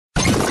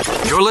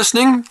You're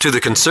listening to The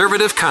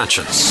Conservative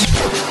Conscience.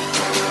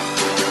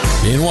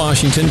 In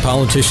Washington,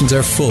 politicians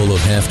are full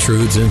of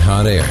half-truths and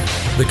hot air.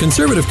 The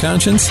Conservative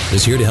Conscience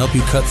is here to help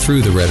you cut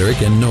through the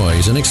rhetoric and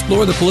noise and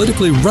explore the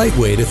politically right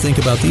way to think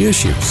about the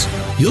issues.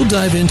 You'll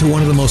dive into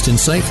one of the most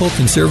insightful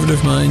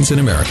conservative minds in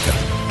America.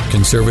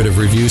 Conservative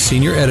Review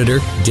Senior Editor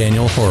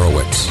Daniel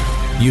Horowitz.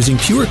 Using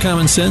pure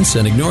common sense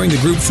and ignoring the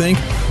groupthink,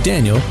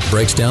 Daniel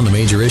breaks down the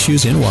major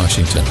issues in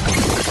Washington.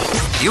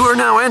 You are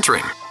now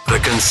entering The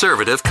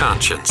Conservative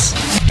Conscience.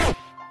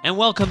 And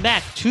welcome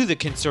back to The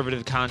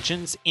Conservative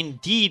Conscience,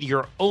 indeed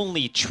your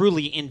only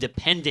truly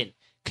independent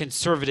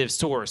conservative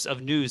source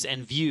of news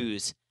and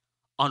views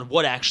on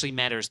what actually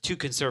matters to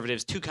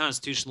conservatives, to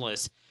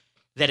constitutionalists,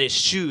 that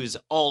eschews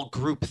all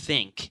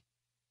groupthink,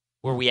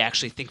 where we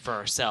actually think for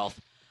ourselves.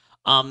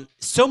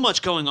 So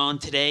much going on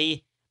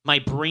today. My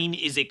brain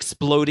is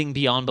exploding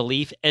beyond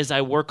belief as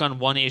I work on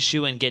one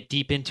issue and get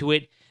deep into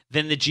it.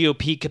 Then the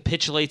GOP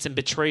capitulates and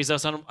betrays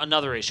us on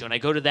another issue. And I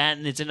go to that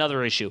and it's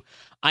another issue.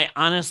 I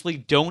honestly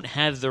don't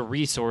have the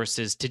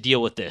resources to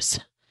deal with this.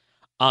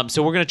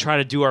 So we're going to try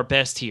to do our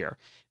best here.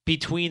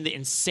 Between the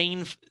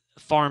insane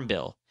farm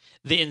bill,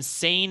 the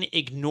insane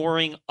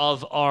ignoring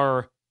of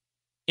our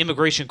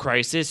immigration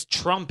crisis,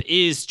 Trump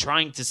is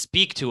trying to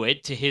speak to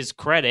it, to his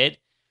credit.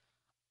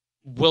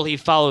 Will he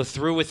follow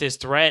through with his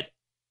threat?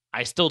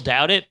 I still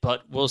doubt it,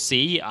 but we'll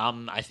see.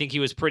 I think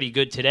he was pretty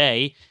good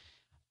today.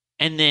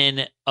 And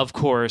then, of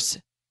course,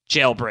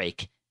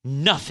 jailbreak.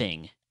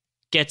 Nothing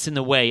gets in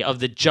the way of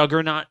the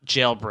juggernaut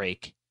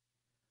jailbreak,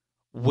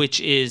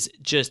 which is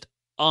just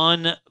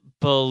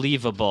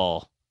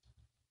unbelievable.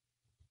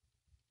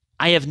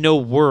 I have no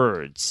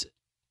words.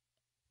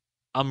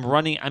 I'm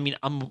running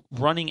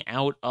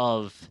out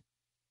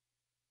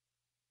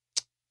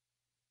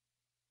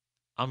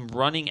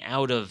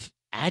of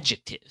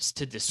adjectives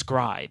to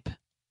describe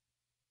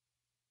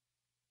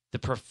the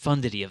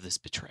profundity of this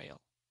betrayal.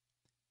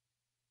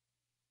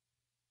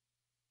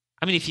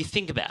 I mean, if you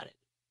think about it,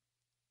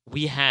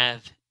 we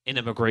have an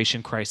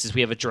immigration crisis,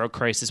 we have a drug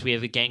crisis, we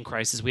have a gang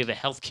crisis, we have a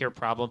healthcare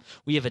problem,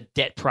 we have a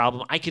debt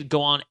problem. I could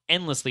go on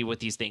endlessly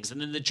with these things.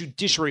 And then the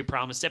judiciary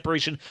problem,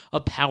 separation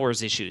of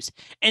powers issues.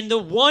 And the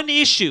one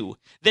issue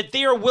that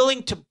they are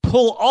willing to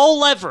pull all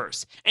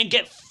levers and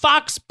get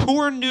Fox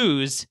Poor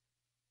News,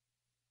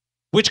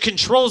 which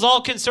controls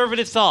all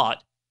conservative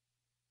thought,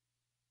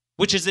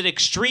 which is an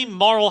extreme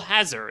moral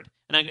hazard,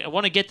 and I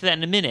want to get to that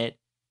in a minute,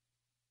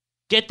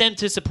 get them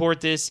to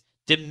support this,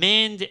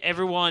 demand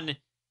everyone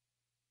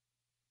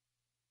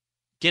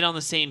get on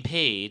the same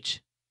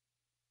page,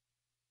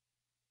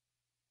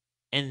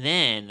 and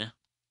then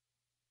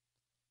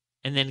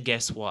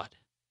guess what?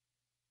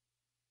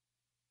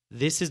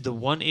 This is the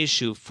one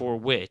issue for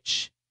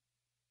which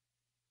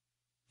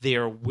they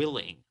are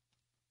willing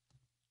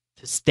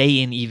to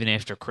stay in even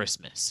after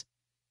Christmas.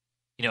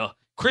 You know,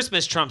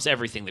 Christmas trumps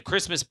everything. The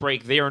Christmas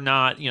break, they are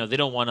not, they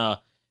don't want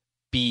to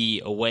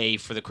be away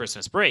for the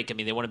Christmas break. I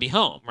mean, they want to be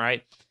home,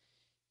 right?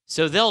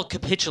 So they'll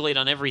capitulate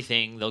on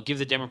everything. They'll give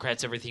the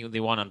Democrats everything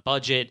they want on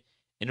budget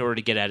in order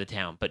to get out of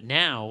town. But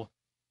now,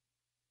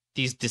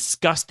 these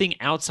disgusting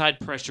outside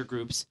pressure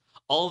groups,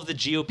 all of the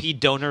GOP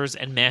donors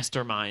and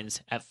masterminds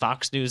at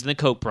Fox News and the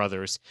Koch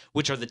brothers,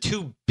 which are the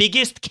two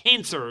biggest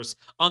cancers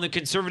on the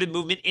conservative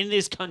movement in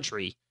this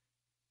country,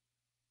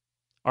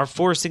 are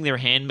forcing their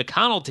hand.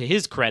 McConnell, to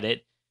his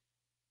credit,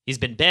 he's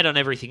been bad on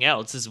everything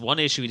else. This is one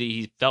issue that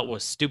he felt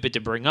was stupid to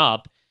bring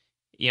up.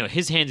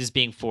 His hand is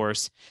being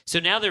forced. So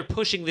now they're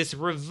pushing this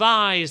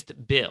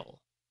revised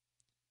bill.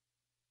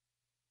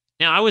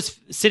 Now, I was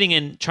sitting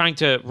and trying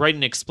to write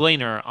an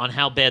explainer on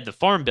how bad the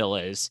farm bill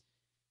is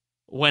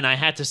when I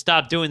had to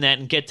stop doing that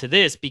and get to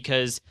this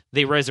because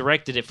they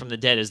resurrected it from the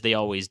dead as they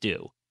always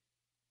do.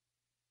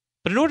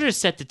 But in order to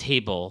set the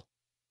table,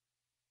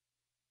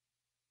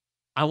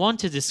 I want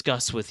to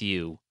discuss with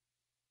you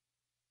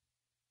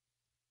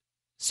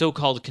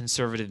so-called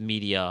conservative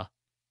media,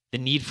 the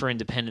need for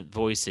independent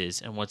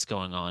voices, and what's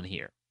going on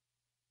here.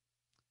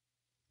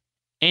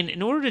 And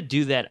in order to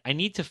do that, I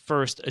need to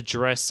first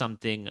address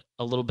something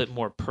a little bit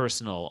more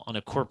personal on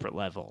a corporate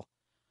level.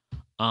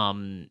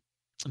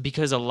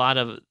 Because a lot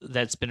of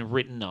that's been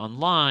written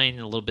online,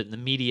 a little bit in the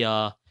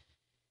media,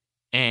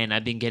 and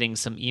I've been getting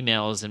some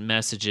emails and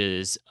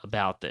messages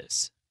about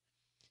this.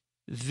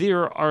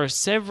 There's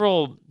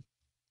a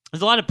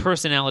lot of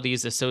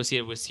personalities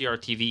associated with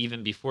CRTV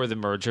even before the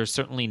merger,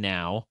 certainly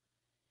now.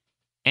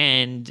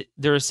 And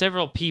there are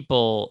several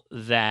people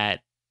that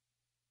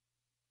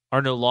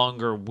are no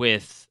longer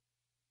with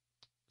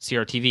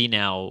CRTV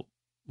now.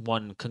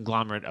 One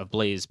conglomerate of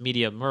Blaze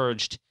Media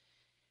merged.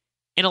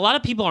 And a lot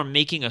of people are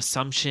making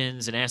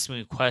assumptions and asking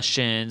me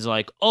questions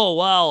like, oh,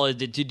 well,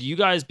 did you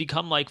guys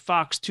become like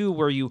Fox 2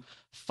 where you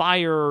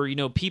fire,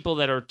 people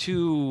that are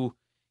too,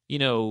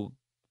 too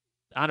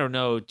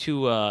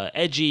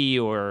edgy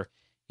or,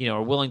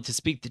 are willing to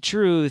speak the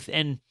truth?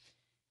 And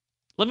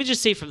let me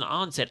just say from the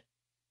onset,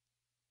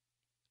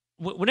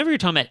 whenever you're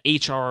talking about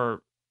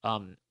HR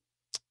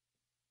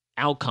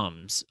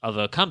outcomes of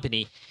a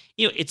company,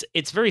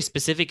 it's very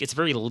specific, it's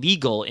very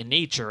legal in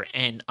nature,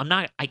 and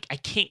I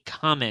can't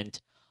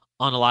comment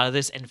on a lot of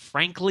this, and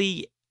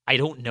frankly, I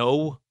don't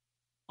know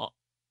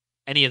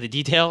any of the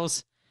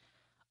details.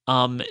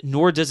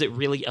 Nor does it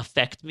really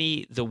affect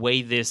me the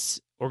way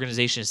this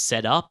organization is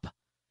set up.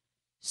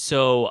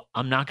 So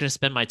I'm not going to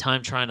spend my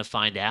time trying to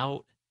find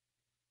out.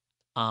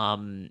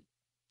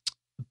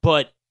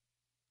 But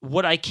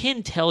what I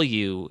can tell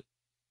you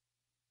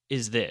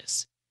is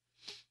this.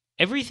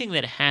 Everything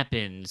that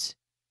happens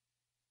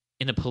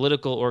in a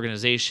political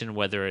organization,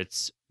 whether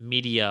it's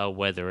media,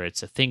 whether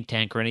it's a think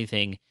tank or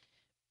anything,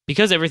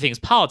 because everything's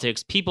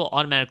politics, people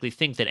automatically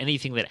think that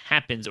anything that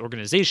happens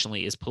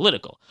organizationally is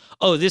political.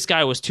 Oh, this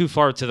guy was too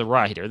far to the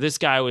right, or this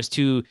guy was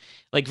too,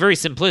 very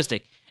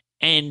simplistic.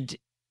 And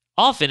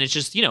often it's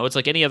just, it's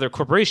like any other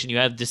corporation. You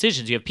have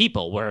decisions, you have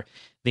people where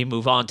they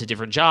move on to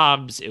different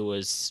jobs. It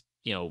was,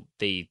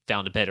 they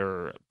found a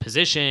better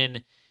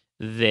position.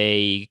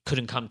 They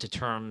couldn't come to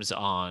terms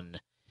on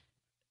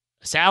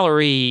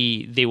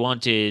salary. They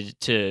wanted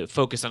to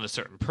focus on a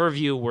certain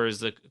purview, whereas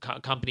the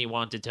company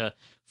wanted to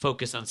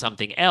focus on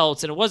something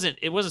else. And it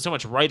wasn't so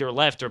much right or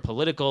left or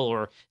political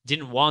or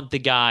didn't want the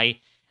guy.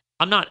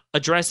 I'm not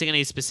addressing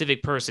any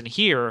specific person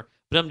here,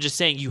 but I'm just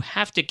saying you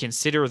have to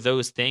consider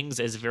those things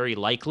as very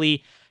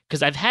likely,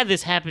 because I've had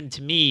this happen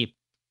to me.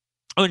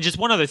 Oh, and just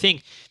one other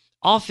thing.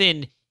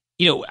 Often,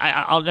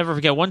 I'll never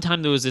forget, one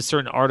time there was a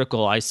certain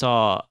article I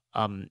saw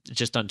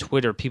just on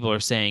Twitter. People are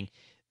saying,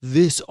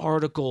 this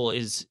article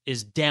is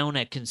down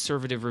at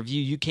Conservative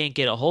Review. You can't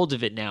get a hold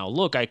of it now.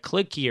 Look, I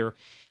click here.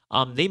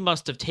 They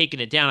must have taken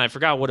it down. I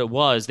forgot what it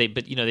was. They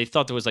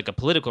thought there was a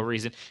political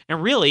reason.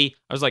 And really,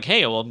 I was like,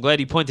 hey, well, I'm glad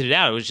you pointed it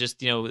out. It was just,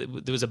 there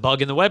was a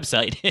bug in the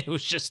website. It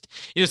was just,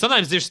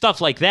 sometimes there's stuff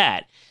like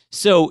that.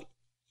 So,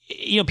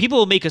 people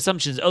will make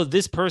assumptions. Oh,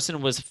 this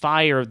person was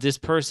fired. This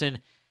person,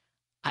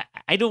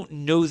 I don't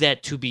know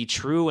that to be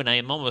true. And I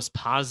am almost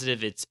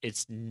positive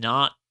it's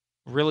not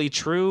really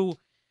true.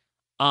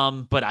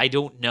 But I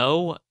don't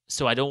know.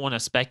 So I don't want to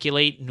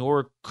speculate,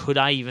 nor could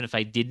I, even if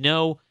I did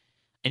know.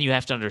 And you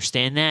have to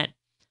understand that.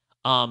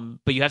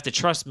 But you have to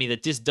trust me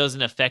that this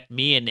doesn't affect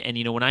me.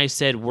 And when I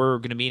said we're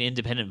going to be an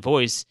independent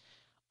voice,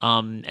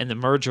 and the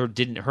merger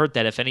didn't hurt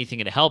that, if anything,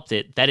 it helped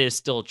it, that is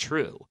still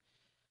true.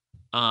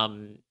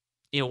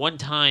 One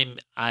time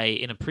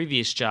in a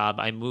previous job,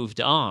 I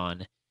moved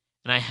on,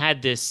 and I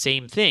had this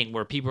same thing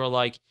where people are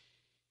like,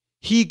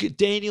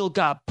 Daniel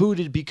got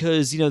booted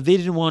because, they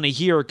didn't want to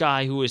hear a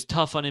guy who was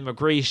tough on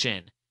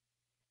immigration.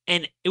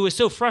 And it was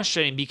so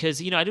frustrating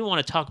because, I didn't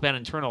want to talk about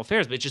internal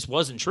affairs, but it just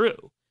wasn't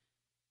true.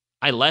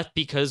 I left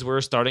because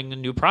we're starting a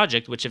new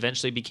project, which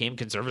eventually became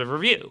Conservative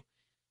Review.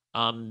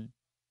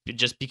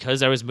 Just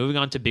because I was moving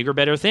on to bigger,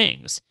 better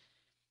things.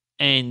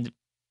 And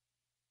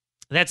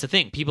that's the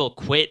thing. People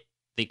quit.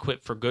 They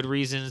quit for good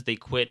reasons. They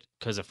quit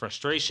because of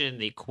frustration.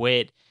 They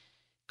quit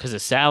because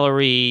of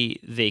salary.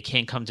 They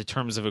can't come to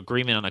terms of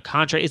agreement on a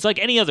contract. It's like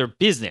any other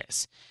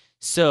business.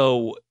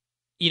 So,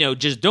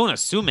 just don't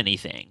assume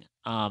anything.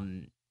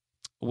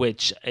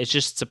 Which it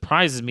just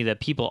surprises me that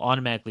people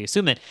automatically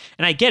assume that.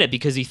 And I get it,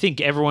 because you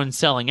think everyone's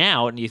selling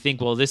out, and you think,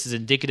 well, this is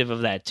indicative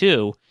of that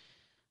too.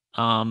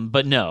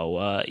 But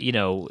no,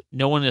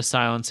 no one is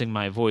silencing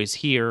my voice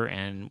here.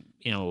 And,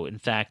 in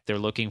fact, they're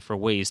looking for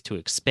ways to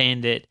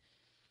expand it.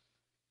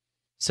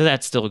 So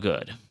that's still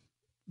good.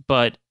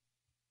 But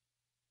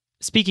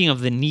speaking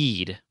of the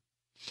need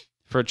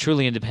for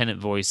truly independent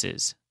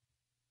voices,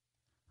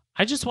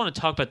 I just want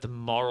to talk about the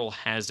moral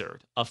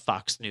hazard of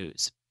Fox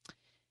News.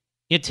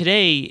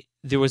 Today,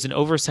 there was an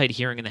oversight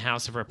hearing in the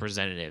House of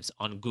Representatives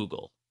on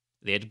Google.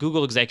 They had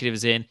Google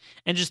executives in,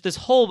 and just this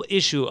whole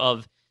issue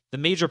of the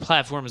major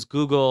platforms.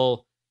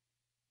 Google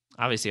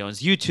obviously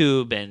owns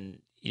YouTube,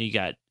 and you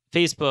got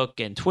Facebook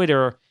and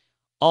Twitter,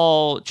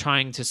 all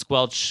trying to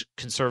squelch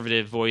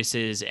conservative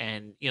voices,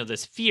 and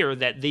this fear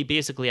that they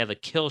basically have a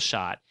kill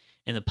shot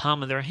in the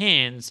palm of their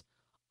hands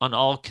on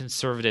all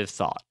conservative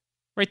thought.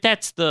 Right?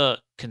 That's the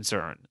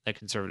concern that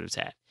conservatives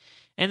had.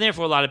 And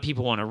therefore, a lot of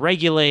people want to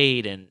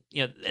regulate, and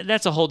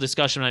that's a whole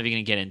discussion I'm not even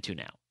going to get into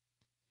now.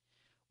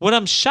 What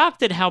I'm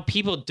shocked at how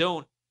people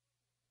don't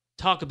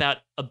talk about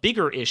a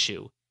bigger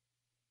issue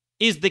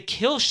is the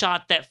kill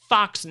shot that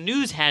Fox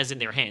News has in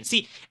their hands.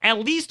 See, at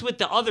least with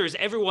the others,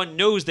 everyone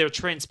knows they're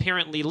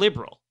transparently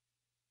liberal.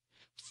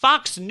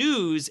 Fox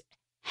News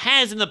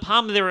has in the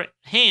palm of their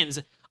hands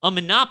a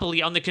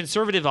monopoly on the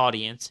conservative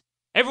audience.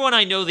 Everyone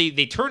I know,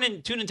 they tune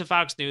into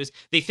Fox News.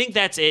 They think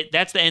that's it.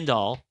 That's the end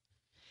all.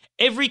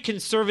 Every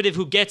conservative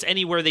who gets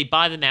anywhere, they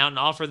buy them out and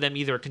offer them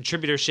either a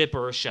contributorship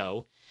or a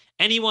show.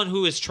 Anyone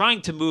who is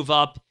trying to move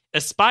up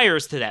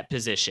aspires to that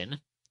position.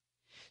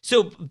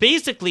 So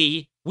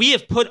basically, we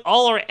have put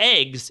all our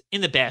eggs in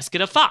the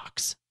basket of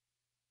Fox.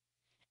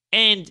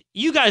 And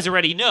you guys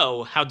already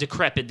know how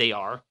decrepit they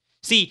are.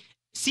 See,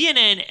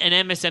 CNN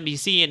and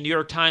MSNBC and New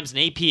York Times and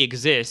AP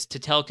exist to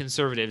tell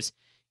conservatives,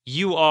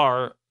 you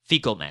are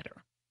fecal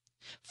matter.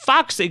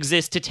 Fox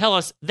exists to tell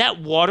us that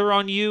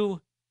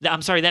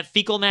that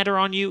fecal matter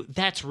on you,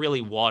 that's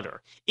really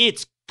water.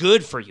 It's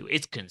good for you.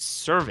 It's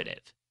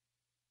conservative.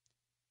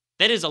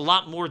 That is a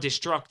lot more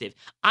destructive.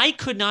 I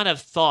could not have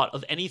thought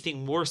of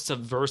anything more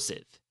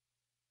subversive.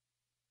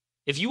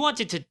 If you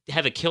wanted to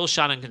have a kill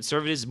shot on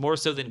conservatives more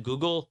so than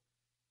Google,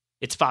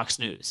 it's Fox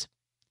News.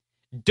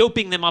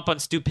 Doping them up on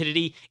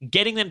stupidity,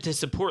 getting them to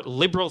support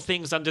liberal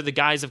things under the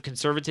guise of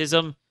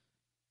conservatism,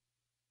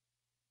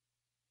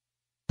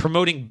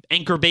 promoting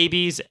anchor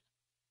babies,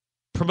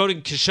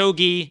 promoting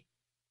Khashoggi,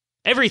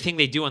 everything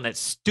they do on that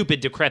stupid,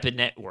 decrepit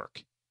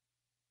network.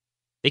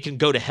 They can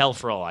go to hell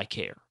for all I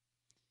care.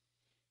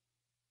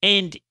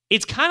 And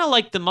it's kind of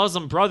like the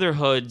Muslim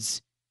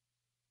Brotherhood's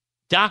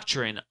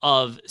doctrine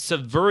of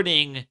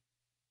subverting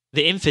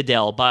the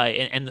infidel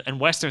and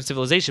Western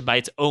civilization by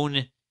its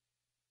own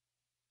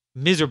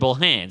miserable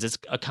hands. It's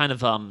a kind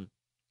of a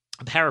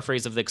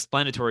paraphrase of the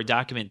explanatory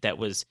document that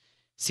was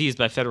seized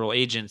by federal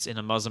agents in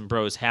a Muslim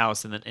bro's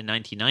house in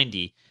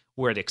 1990,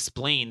 where it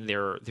explained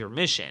their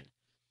mission.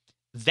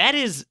 That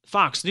is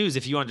Fox News,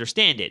 if you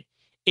understand it.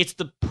 It's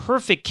the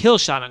perfect kill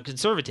shot on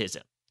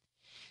conservatism.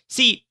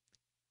 See,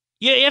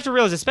 you have to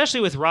realize, especially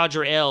with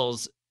Roger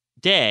Ailes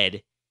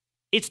dead,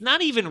 it's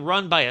not even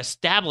run by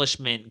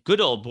establishment,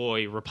 good old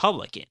boy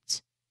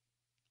Republicans.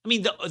 I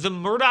mean, the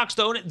Murdochs,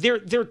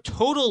 they're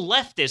total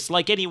leftists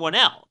like anyone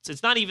else.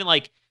 It's not even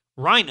like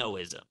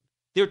rhinoism.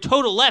 They're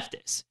total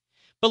leftists.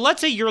 But let's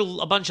say you're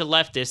a bunch of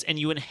leftists and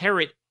you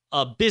inherit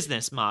a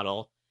business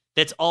model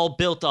that's all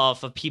built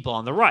off of people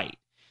on the right.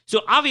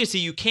 So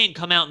obviously you can't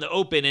come out in the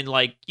open and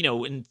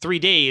in 3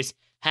 days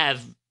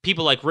have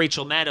people like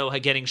Rachel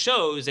Maddow getting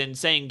shows and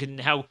saying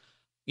how,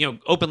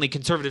 openly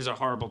conservatives are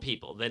horrible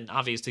people. Then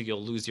obviously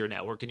you'll lose your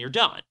network and you're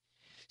done.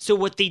 So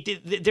what they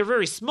did, they're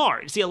very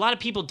smart. See, a lot of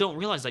people don't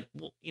realize, I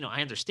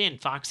understand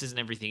Fox isn't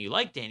everything you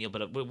like, Daniel,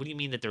 but what do you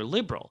mean that they're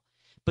liberal?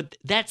 But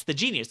that's the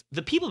genius.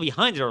 The people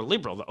behind it are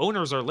liberal. The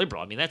owners are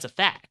liberal. I mean, that's a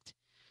fact.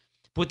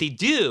 What they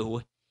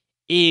do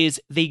is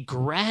they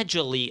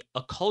gradually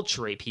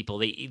acculturate people.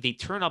 They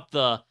turn up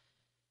the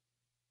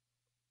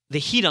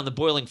heat on the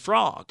boiling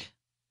frog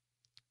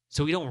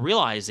so we don't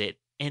realize it,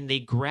 and they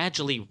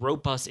gradually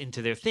rope us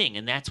into their thing,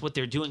 and that's what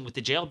they're doing with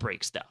the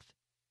jailbreak stuff.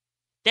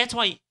 That's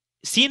why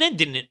CNN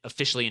didn't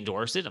officially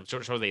endorse it. I'm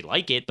sure they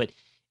like it, but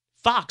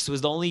Fox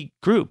was the only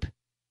group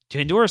to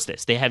endorse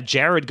this. They have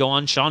Jared go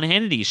on Sean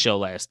Hannity's show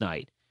last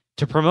night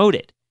to promote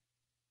it.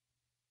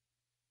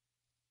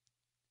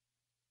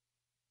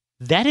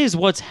 That is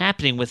what's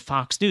happening with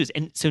Fox News.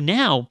 And so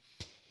now,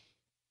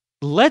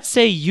 let's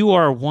say you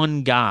are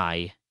one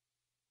guy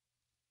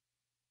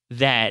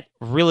that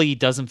really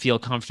doesn't feel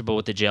comfortable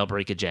with the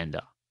jailbreak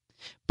agenda,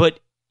 but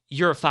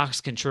you're a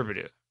Fox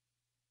contributor.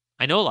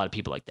 I know a lot of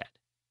people like that.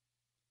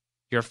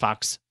 You're a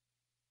Fox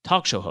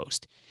talk show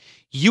host.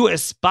 You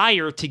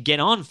aspire to get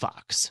on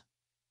Fox.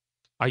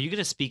 Are you going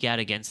to speak out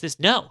against this?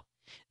 No.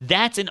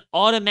 That's an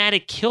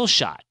automatic kill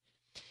shot.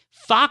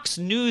 Fox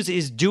News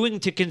is doing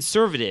to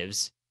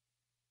conservatives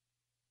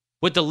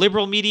what the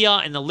liberal media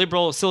and the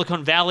liberal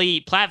Silicon Valley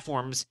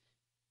platforms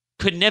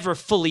could never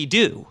fully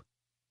do.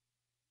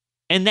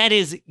 And that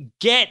is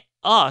get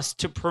us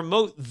to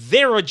promote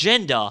their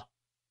agenda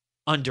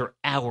under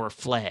our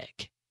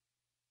flag.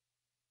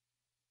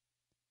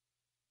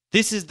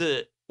 This is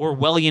the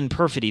Orwellian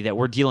perfidy that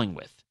we're dealing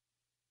with.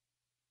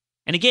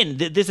 And again,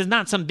 this is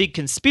not some big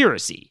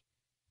conspiracy.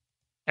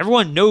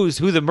 Everyone knows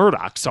who the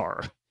Murdochs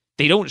are.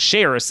 They don't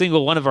share a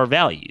single one of our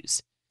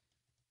values.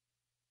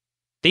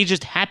 They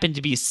just happen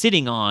to be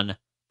sitting on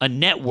a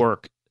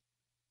network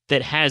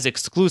that has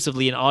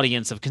exclusively an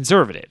audience of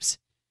conservatives.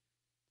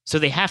 So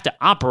they have to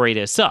operate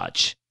as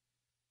such.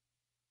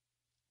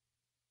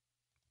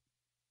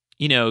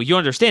 You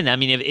understand that. I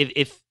mean,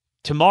 if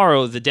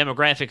tomorrow the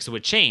demographics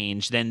would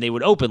change, then they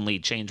would openly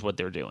change what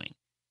they're doing.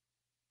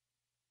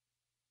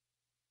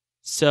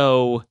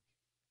 So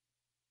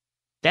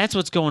that's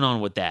what's going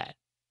on with that.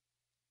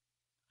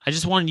 I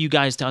just wanted you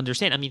guys to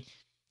understand. I mean,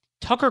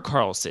 Tucker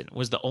Carlson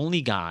was the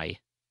only guy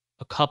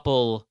a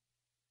couple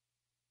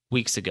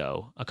months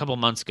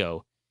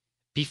ago,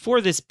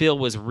 before this bill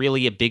was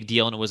really a big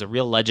deal and it was a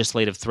real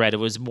legislative threat. It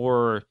was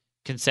more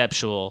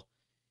conceptual.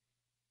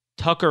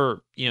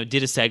 Tucker,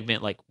 did a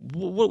segment like,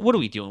 what are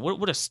we doing?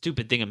 What a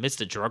stupid thing amidst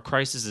the drug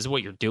crisis is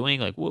what you're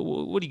doing. Like,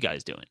 what are you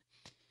guys doing?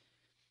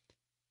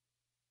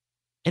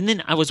 And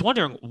then I was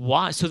wondering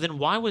why. So then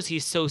why was he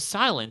so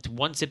silent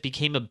once it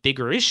became a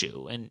bigger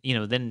issue? And,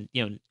 then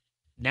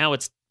now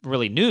it's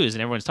really news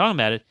and everyone's talking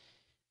about it.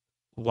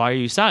 Why are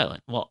you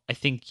silent? Well, I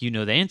think you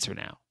know the answer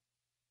now.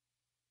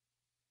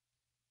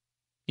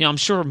 I'm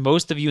sure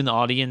most of you in the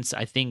audience,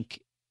 I think,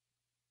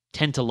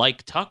 tend to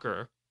like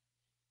Tucker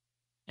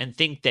and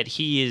think that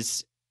he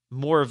is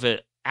more of an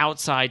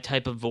outside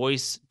type of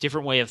voice,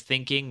 different way of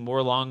thinking, more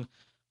along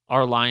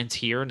our lines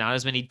here. Not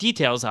as many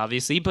details,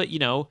 obviously, but,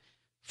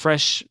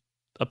 fresh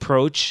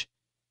approach.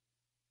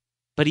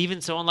 But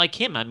even someone like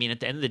him, I mean, at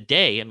the end of the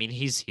day, I mean,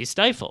 he's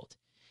stifled.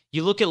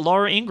 You look at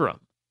Laura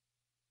Ingraham.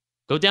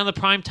 Go down the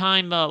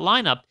primetime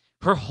lineup.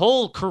 Her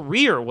whole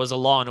career was a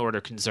law and order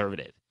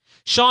conservative.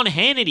 Sean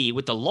Hannity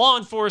with the law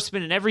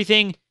enforcement and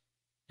everything.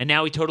 And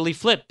now he totally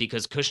flipped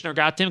because Kushner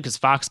got to him, because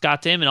Fox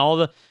got to him, and all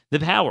the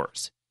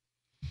powers.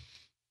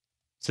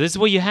 So this is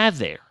what you have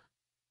there.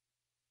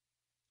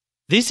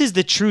 This is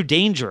the true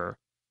danger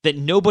that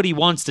nobody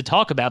wants to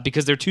talk about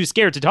because they're too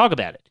scared to talk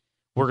about it.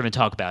 We're going to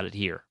talk about it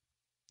here.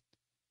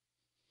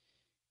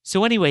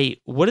 So anyway,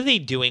 what are they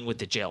doing with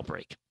the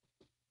jailbreak?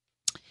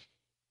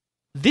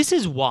 This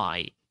is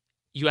why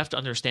you have to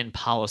understand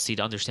policy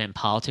to understand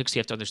politics. You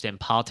have to understand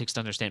politics to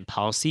understand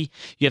policy.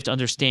 You have to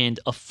understand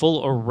a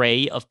full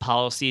array of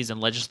policies and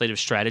legislative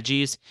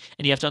strategies,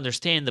 and you have to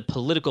understand the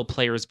political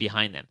players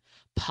behind them.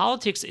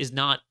 Politics is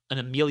not an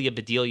Amelia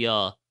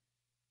Bedelia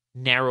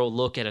narrow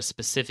look at a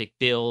specific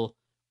bill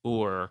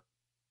or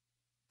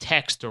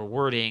text or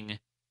wording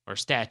or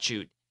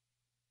statute.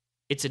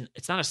 It's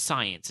not a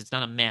science. It's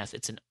not a math.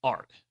 It's an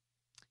art.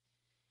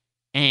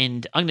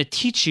 And I'm going to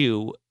teach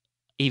you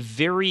a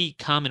very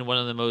common, one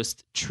of the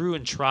most true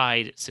and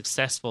tried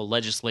successful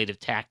legislative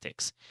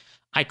tactics.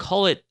 I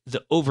call it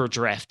the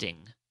overdrafting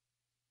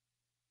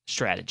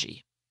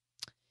strategy.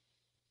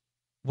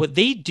 What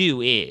they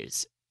do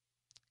is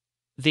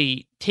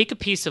they take a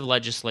piece of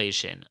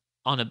legislation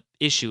on an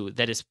issue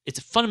that it's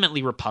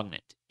fundamentally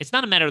repugnant. It's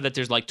not a matter that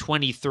there's like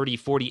 20, 30,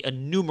 40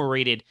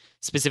 enumerated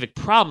specific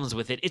problems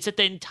with it. It's that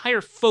the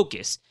entire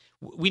focus,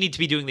 we need to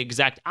be doing the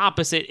exact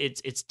opposite.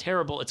 It's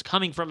terrible. It's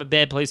coming from a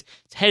bad place.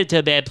 It's headed to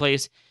a bad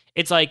place.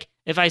 It's like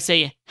if I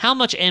say, how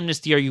much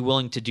amnesty are you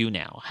willing to do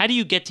now? How do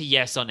you get to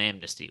yes on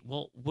amnesty?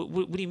 Well,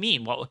 what do you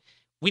mean? Well,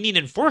 we need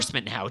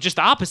enforcement now. Just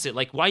the opposite.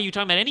 Like, why are you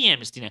talking about any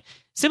amnesty now?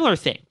 Similar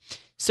thing.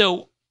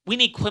 So we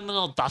need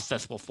criminal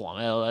justice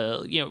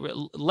reform.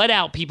 Let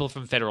out people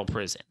from federal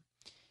prison.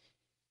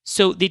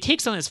 So they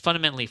take something that's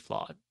fundamentally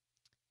flawed,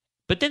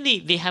 but then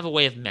they have a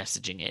way of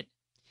messaging it.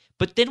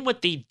 But then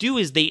what they do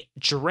is they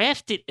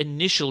draft it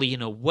initially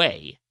in a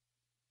way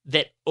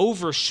that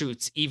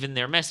overshoots even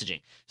their messaging.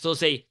 So they'll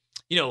say,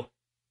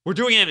 we're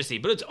doing amnesty,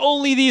 but it's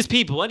only these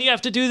people, and you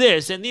have to do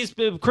this, and these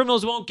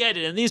criminals won't get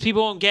it, and these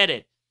people won't get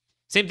it.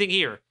 Same thing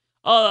here.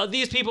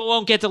 These people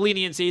won't get the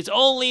leniency. It's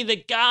only the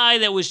guy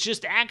that was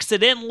just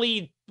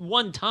accidentally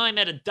one time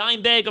at a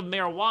dime bag of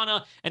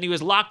marijuana, and he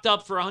was locked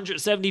up for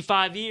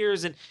 175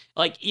 years, and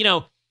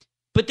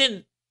but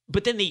then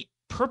they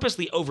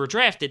purposely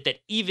overdraft it that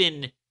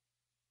even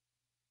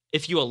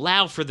if you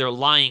allow for their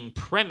lying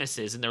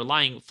premises and their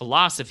lying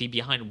philosophy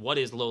behind what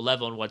is low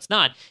level and what's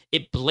not,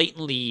 it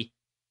blatantly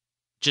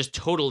just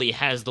totally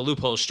has the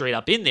loophole straight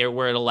up in there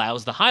where it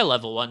allows the high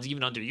level ones,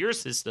 even under your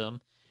system,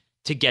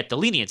 to get the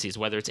leniencies,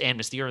 whether it's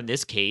amnesty or in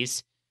this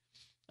case,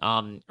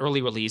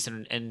 early release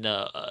and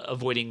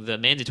avoiding the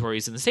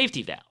mandatories and the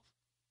safety valve.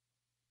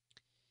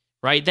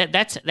 Right?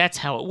 That's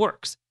how it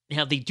works.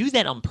 Now, they do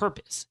that on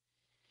purpose.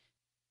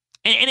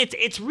 And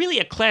it's really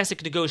a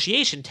classic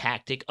negotiation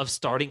tactic of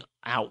starting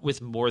out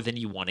with more than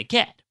you want to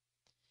get.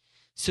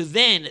 So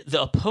then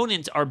the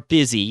opponents are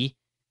busy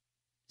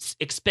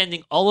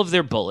expending all of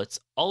their bullets,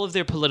 all of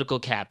their political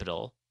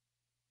capital,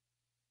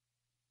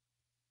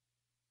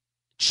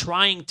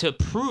 trying to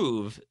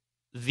prove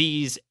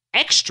these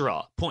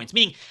extra points,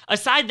 meaning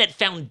aside that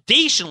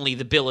foundationally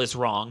the bill is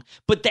wrong,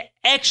 but the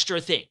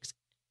extra things.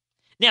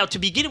 Now, to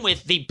begin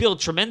with, they build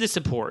tremendous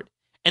support.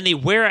 And they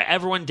wear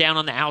everyone down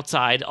on the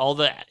outside, all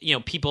the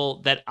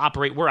people that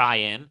operate where I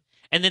am,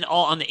 and then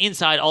all on the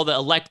inside, all the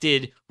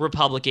elected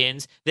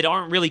Republicans that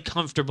aren't really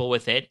comfortable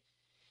with it.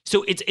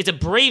 So it's a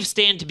brave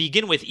stand to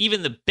begin with.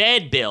 Even the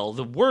bad bill,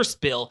 the worst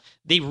bill,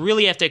 they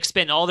really have to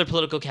expend all their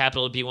political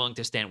capital to be willing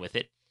to stand with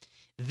it.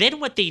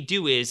 Then what they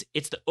do is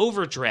it's the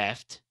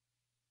overdraft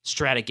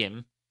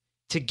stratagem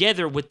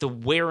together with the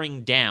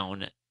wearing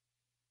down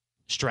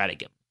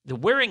stratagem. The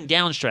wearing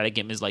down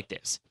stratagem is like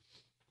this,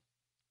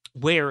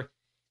 where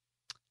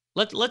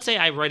Let's say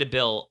I write a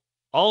bill,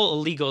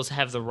 all illegals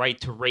have the right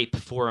to rape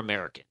 4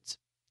 Americans.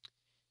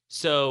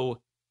 So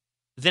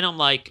then I'm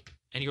like,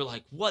 and you're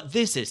like, what?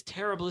 This is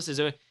terrible.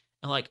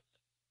 I'm like,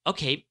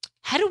 okay,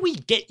 how do we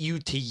get you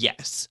to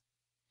yes?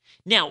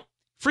 Now,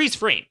 freeze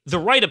frame. The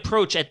right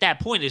approach at that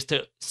point is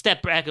to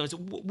step back and say,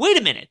 wait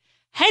a minute.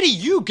 How do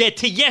you get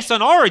to yes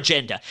on our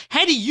agenda?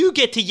 How do you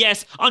get to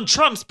yes on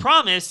Trump's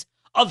promise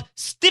of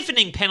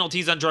stiffening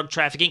penalties on drug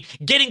trafficking,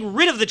 getting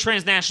rid of the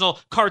transnational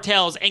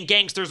cartels and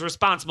gangsters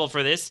responsible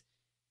for this,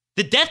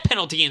 the death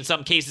penalty in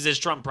some cases, as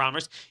Trump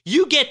promised?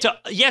 You get to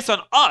yes on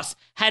us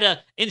how to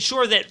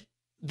ensure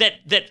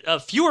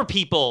that fewer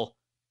people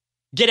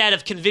get out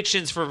of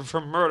convictions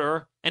for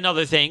murder and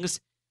other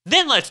things.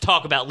 Then let's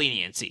talk about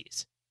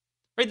leniencies.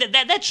 Right?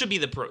 That should be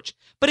the approach.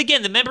 But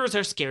again, the members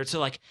are scared. So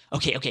like,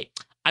 okay,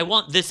 I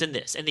want this and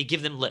this, and they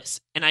give them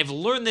lists. And I've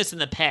learned this in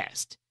the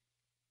past.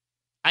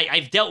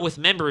 I've dealt with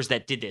members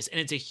that did this, and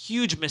it's a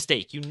huge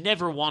mistake. You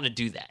never want to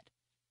do that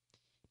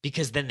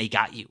because then they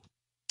got you.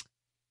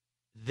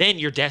 Then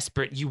you're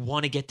desperate. You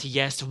want to get to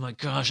yes. Oh my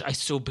gosh, I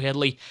so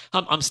badly.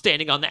 I'm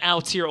standing on the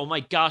outs here. Oh my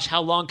gosh, how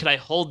long could I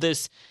hold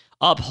this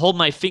up? Hold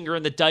my finger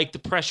in the dike. The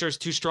pressure is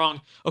too strong.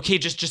 Okay,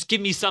 just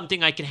give me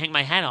something I can hang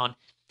my hat on.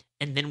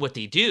 And then what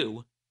they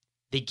do,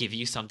 they give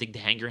you something to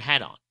hang your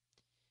hat on.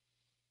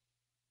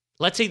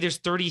 Let's say there's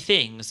 30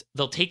 things.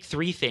 They'll take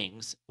 3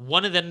 things.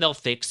 1 of them they'll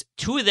fix.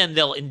 2 of them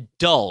they'll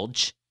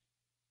indulge.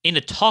 in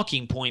a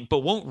talking point, but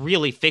won't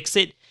really fix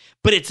it.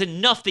 But it's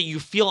enough that you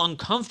feel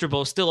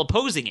uncomfortable still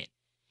opposing it.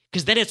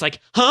 Because then it's like,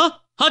 huh?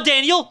 Huh,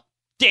 Daniel?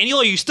 Daniel,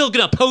 are you still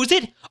going to oppose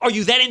it? Are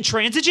you that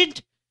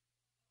intransigent?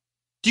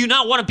 Do you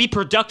not want to be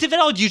productive at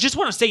all? Do you just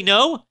want to say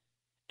no?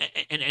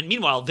 And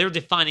meanwhile, they're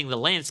defining the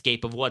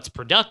landscape of what's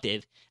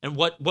productive and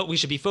what we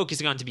should be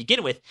focusing on to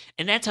begin with.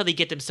 And that's how they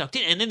get them sucked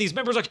in. And then these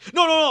members are like,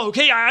 no,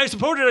 okay, I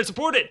support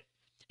it.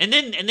 And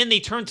then they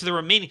turn to the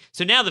remaining.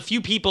 So now the few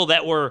people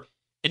that were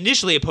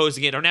initially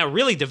opposing it are now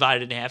really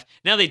divided in half.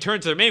 Now they turn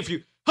to the remaining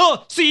few.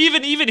 Oh, see,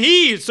 even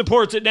he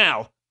supports it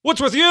now.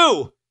 What's with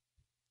you?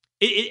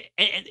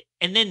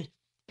 And then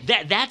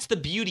that's the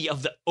beauty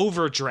of the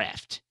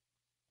overdraft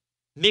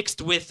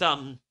mixed with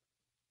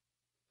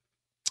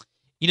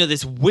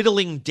this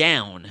whittling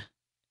down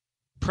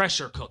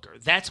pressure cooker.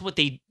 That's what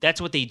they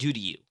do to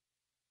you.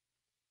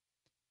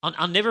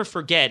 I'll never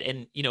forget,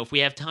 and if we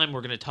have time,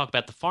 we're going to talk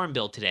about the Farm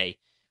Bill today.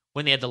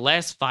 When they had the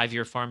last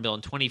 5-year Farm Bill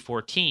in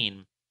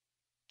 2014,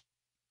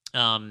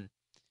 Stalin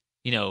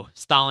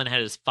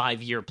had his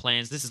 5-year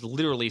plans. This is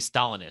literally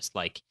Stalinist,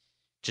 like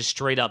just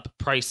straight up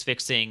price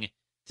fixing,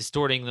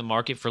 distorting the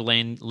market for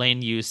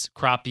land use,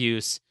 crop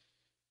use,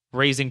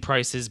 raising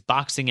prices,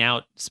 boxing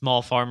out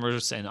small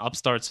farmers and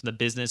upstarts from the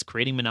business,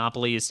 creating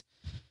monopolies,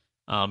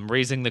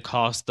 raising the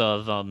cost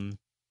of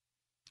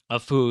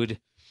food.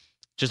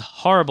 Just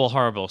horrible,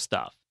 horrible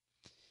stuff.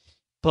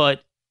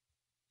 But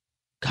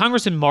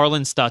Congressman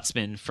Marlin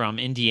Stutzman from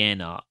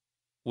Indiana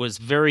was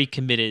very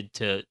committed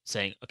to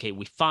saying, okay,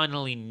 we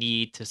finally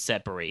need to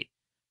separate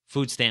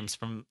food stamps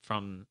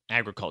from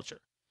agriculture.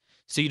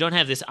 So you don't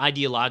have this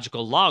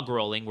ideological log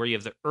rolling where you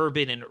have the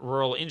urban and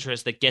rural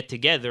interests that get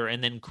together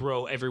and then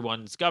grow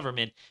everyone's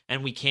government,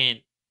 and we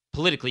can't,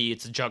 politically,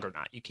 it's a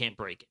juggernaut. You can't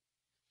break it.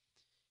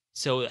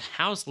 So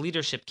House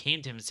leadership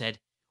came to him and said,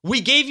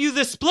 we gave you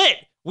the split.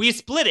 We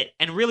split it.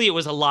 And really it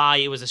was a lie.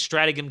 It was a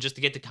stratagem just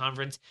to get to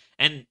conference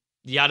and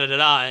yada da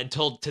da,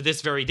 until to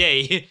this very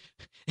day.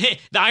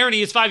 The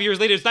irony is 5 years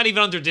later, it's not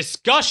even under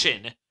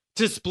discussion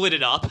to split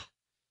it up.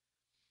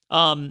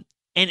 And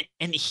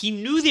he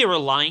knew they were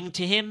lying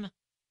to him,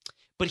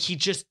 but he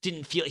just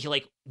didn't feel,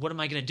 what am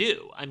I going to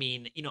do? I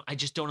mean, I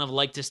just don't have a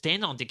leg to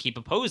stand on to keep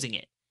opposing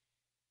it.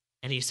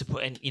 And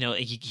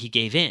he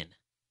gave in.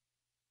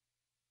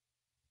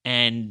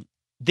 And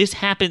this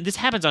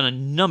happens on a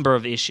number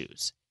of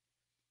issues.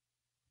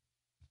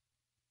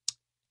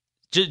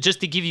 Just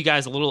to give you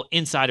guys a little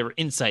insider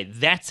insight,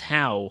 that's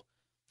how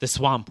the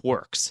swamp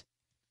works.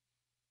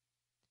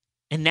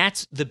 And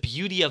that's the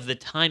beauty of the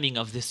timing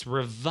of this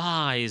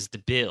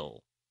revised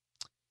bill,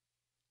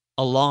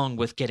 along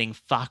with getting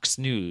Fox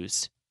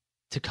News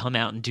to come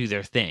out and do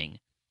their thing.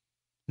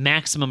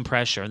 Maximum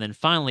pressure. And then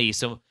finally,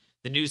 so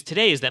the news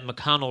today is that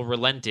McConnell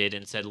relented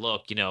and said,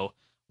 look,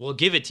 we'll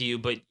give it to you,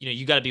 but,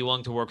 you got to be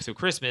willing to work through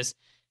Christmas.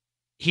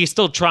 He's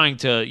still trying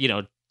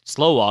to,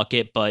 slow walk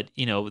it, but,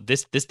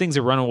 this thing's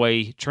a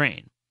runaway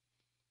train.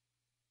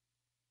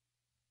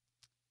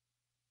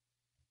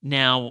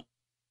 Now,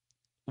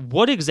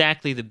 what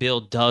exactly the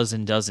bill does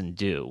and doesn't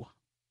do.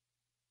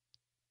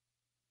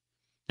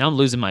 Now I'm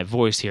losing my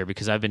voice here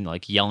because I've been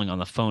yelling on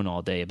the phone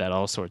all day about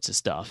all sorts of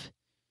stuff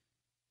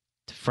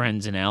to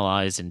friends and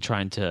allies and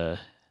trying to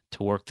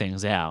work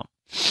things out.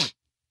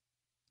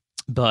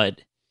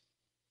 But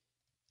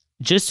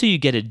just so you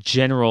get a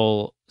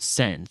general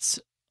sense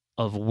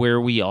of where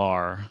we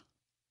are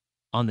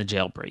on the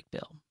jailbreak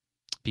bill,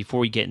 before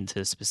we get into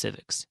the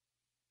specifics,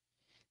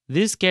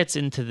 this gets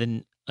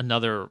into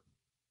another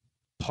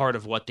part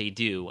of what they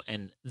do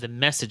and the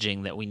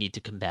messaging that we need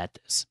to combat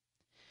this.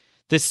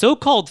 The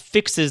so-called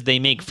fixes they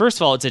make, first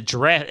of all, it's a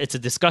draft, it's a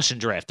discussion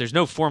draft. There's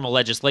no formal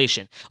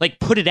legislation.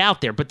 Put it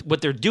out there. But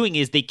what they're doing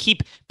is they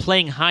keep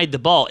playing hide the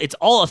ball. It's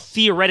all a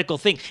theoretical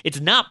thing. It's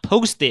not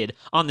posted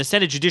on the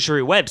Senate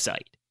Judiciary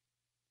website.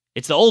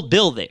 It's the old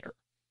bill there.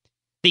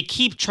 They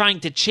keep trying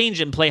to change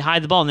it and play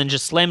hide the ball and then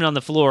just slam it on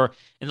the floor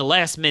in the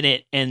last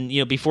minute and,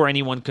 before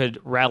anyone could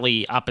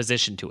rally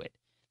opposition to it.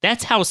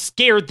 That's how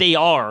scared they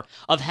are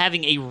of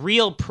having a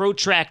real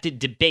protracted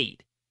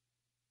debate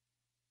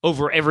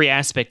over every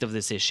aspect of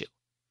this issue.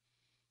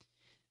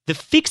 The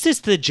fixes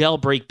to the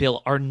jailbreak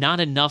bill are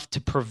not enough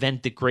to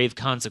prevent the grave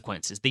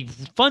consequences. They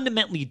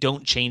fundamentally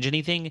don't change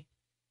anything,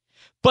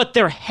 but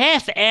they're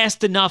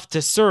half-assed enough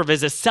to serve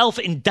as a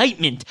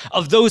self-indictment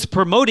of those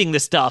promoting the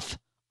stuff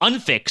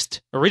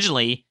unfixed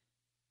originally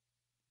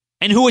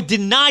and who had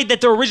denied that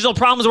their original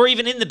problems were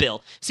even in the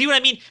bill. See what I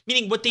mean?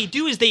 Meaning what they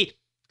do is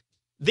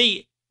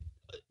they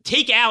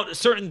take out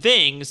certain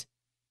things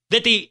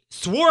that they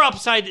swore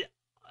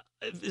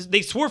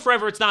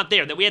forever it's not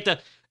there, that we had to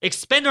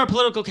expend our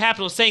political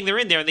capital saying they're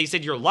in there, and they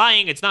said, you're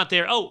lying, it's not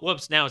there. Oh,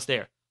 whoops, now it's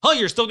there. Oh,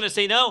 you're still going to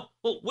say no?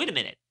 Well, wait a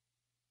minute.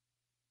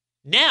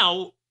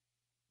 Now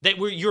that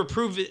you're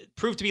proved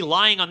to be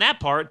lying on that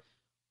part,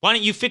 why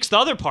don't you fix the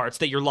other parts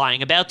that you're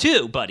lying about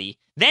too, buddy?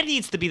 That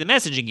needs to be the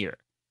messaging here.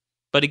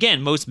 But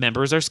again, most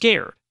members are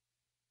scared.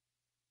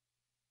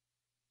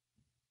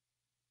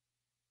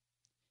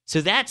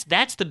 So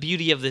that's the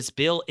beauty of this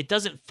bill. It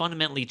doesn't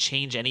fundamentally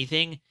change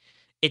anything.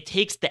 it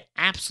takes the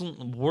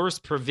absolute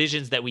worst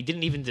provisions that we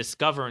didn't even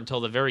discover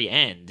until the very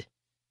end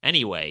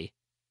anyway,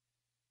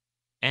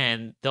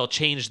 and they'll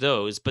change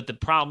those. But the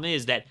problem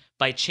is that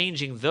by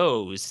changing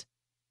those,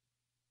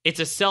 it's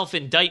a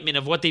self-indictment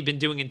of what they've been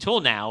doing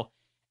until now,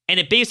 and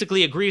it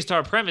basically agrees to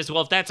our premise.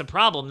 Well, if that's a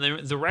problem, then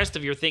the rest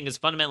of your thing is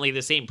fundamentally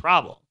the same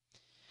problem.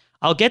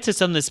 I'll get to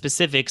some of the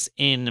specifics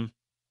in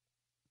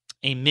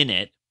a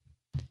minute.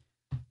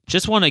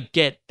 Just want to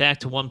get back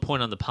to one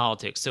point on the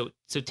politics. So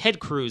Ted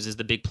Cruz is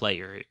the big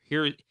player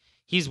here.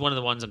 He's one of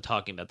the ones I'm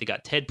talking about. They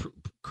got Ted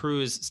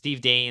Cruz, Steve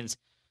Daines,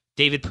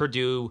 David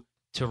Perdue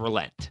to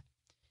relent.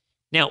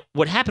 Now,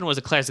 what happened was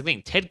a classic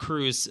thing. Ted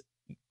Cruz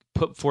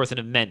put forth an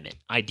amendment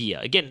idea.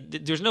 Again,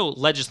 there's no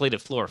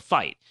legislative floor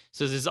fight.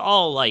 So this is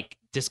all like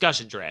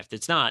discussion draft.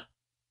 It's not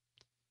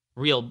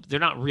real. They're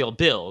not real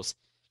bills.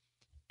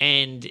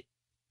 And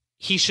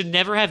he should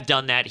never have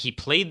done that. He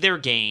played their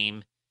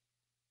game.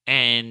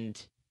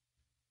 And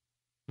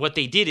what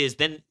they did is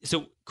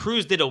so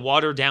Cruz did a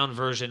watered down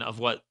version of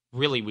what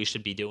really we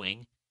should be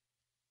doing.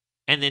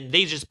 And then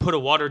they just put a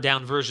watered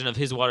down version of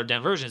his watered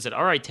down version and said,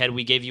 all right, Ted,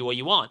 we gave you what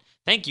you want.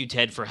 Thank you,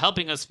 Ted, for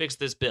helping us fix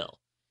this bill.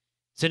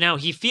 So now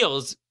he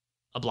feels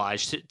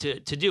obliged to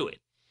do it.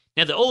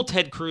 Now, the old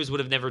Ted Cruz would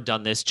have never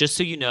done this. Just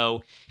so you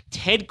know,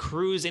 Ted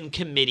Cruz in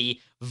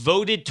committee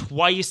voted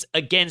twice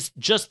against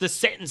just the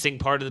sentencing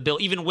part of the bill,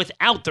 even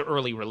without the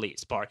early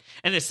release part.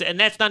 And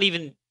that's not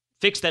even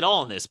fixed at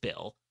all in this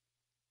bill.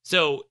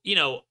 So,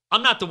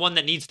 I'm not the one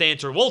that needs to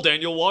answer, well,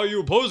 Daniel, why are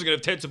you opposing it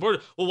if Ted supported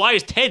it? Well, why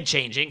is Ted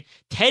changing?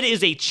 Ted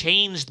is a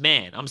changed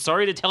man. I'm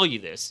sorry to tell you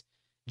this.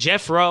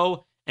 Jeff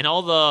Rowe and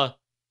all the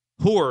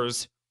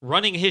whores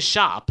running his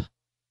shop,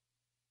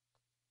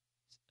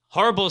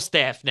 horrible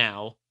staff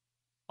now,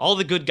 all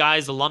the good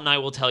guys, alumni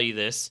will tell you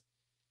this.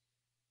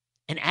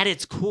 And at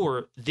its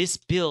core, this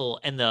bill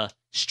and the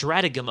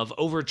stratagem of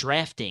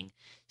overdrafting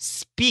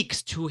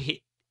speaks to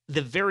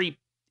the very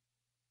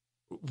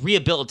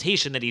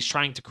rehabilitation that he's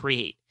trying to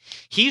create.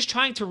 He's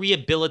trying to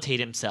rehabilitate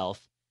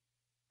himself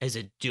as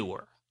a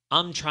doer.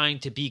 I'm trying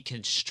to be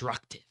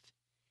constructive.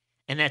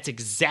 And that's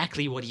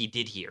exactly what he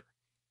did here.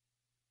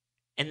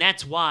 And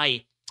that's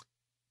why,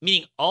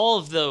 meaning all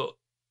of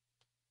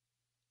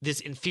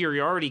this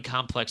inferiority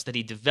complex that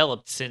he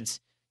developed since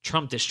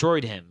Trump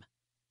destroyed him,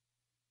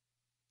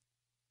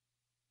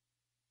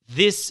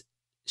 this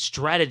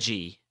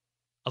strategy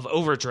of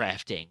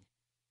overdrafting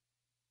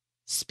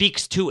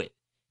speaks to it.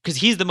 Because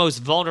he's the most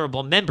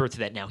vulnerable member to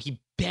that now. He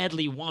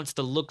badly wants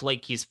to look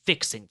like he's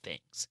fixing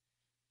things.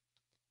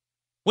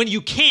 When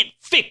you can't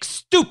fix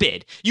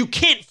stupid, you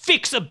can't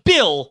fix a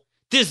bill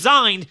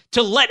designed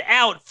to let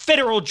out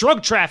federal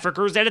drug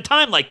traffickers at a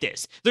time like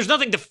this. There's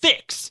nothing to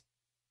fix.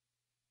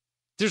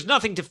 There's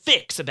nothing to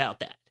fix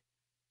about that.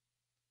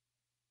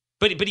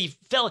 But he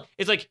fell.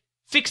 It's like,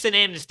 fix an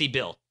amnesty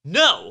bill.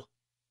 No.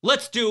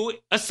 Let's do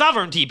a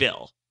sovereignty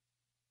bill.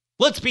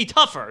 Let's be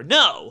tougher.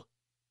 No.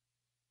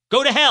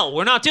 Go to hell.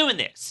 We're not doing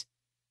this.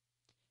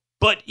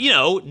 But,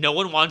 no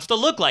one wants to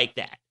look like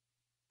that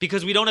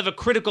because we don't have a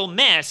critical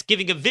mass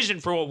giving a vision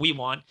for what we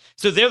want.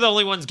 So they're the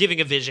only ones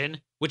giving a vision,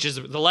 which is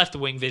the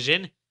left-wing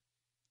vision.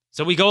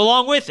 So we go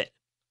along with it.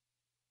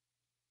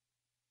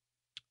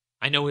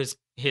 I know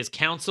his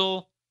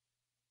council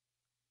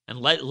and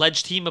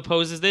Ledge team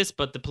opposes this,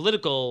 but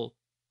the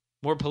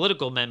more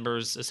political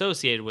members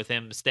associated with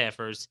him,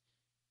 staffers,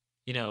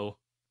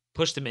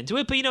 pushed him into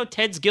it. But,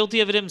 Ted's guilty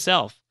of it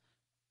himself.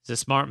 He's a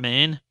smart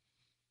man.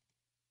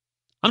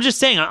 I'm just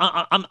saying,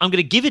 I'm going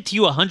to give it to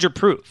you 100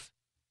 proof.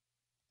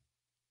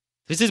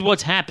 This is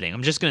what's happening.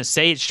 I'm just going to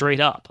say it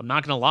straight up. I'm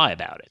not going to lie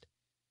about it.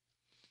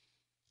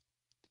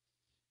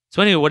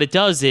 So anyway, what it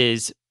does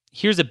is,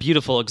 here's a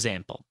beautiful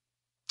example.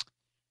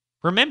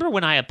 Remember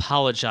when I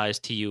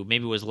apologized to you,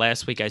 maybe it was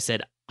last week, I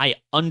said, I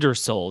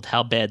undersold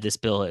how bad this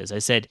bill is. I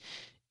said,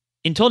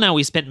 until now,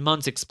 we spent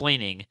months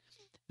explaining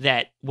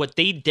that what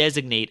they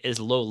designate as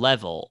low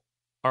level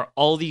are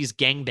all these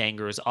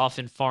gangbangers,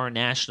 often foreign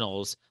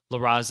nationals, La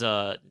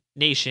Raza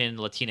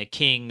Nation, Latina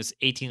Kings,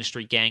 18th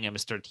Street Gang,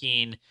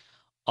 MS-13,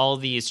 all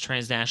these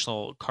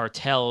transnational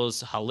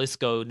cartels,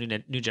 Jalisco,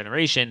 New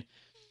Generation,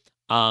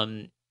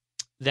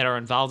 that are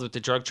involved with the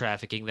drug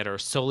trafficking, that are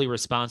solely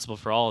responsible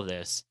for all of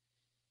this.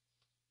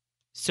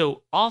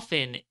 So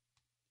often,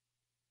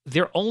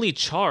 they're only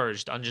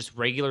charged on just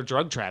regular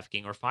drug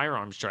trafficking or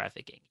firearms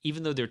trafficking,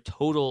 even though they're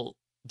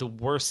the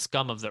worst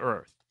scum of the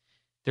earth.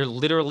 They're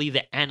literally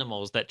the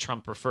animals that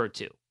Trump referred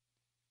to.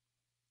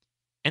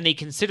 And they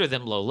consider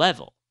them low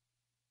level.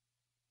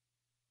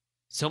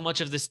 So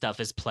much of this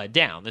stuff is pled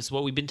down. This is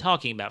what we've been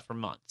talking about for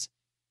months.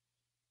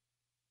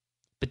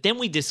 But then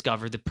we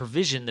discovered the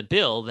provision in the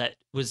bill that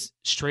was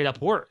straight up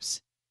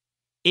worse.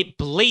 It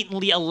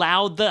blatantly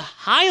allowed the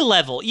high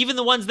level, even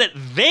the ones that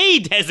they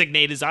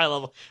designate as high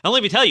level. And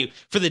let me tell you,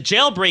 for the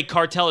jailbreak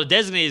cartel to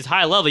designate as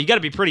high level, you got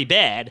to be pretty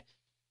bad.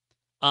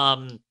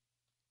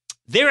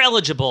 They're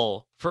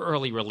eligible for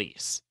early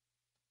release.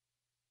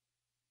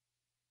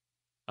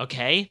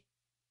 Okay?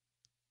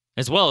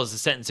 As well as the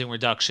sentencing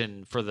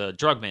reduction for the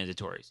drug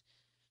mandatories.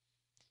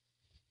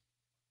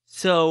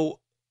 So,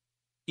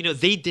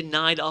 they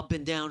denied up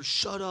and down,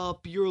 shut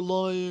up, you're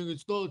lying,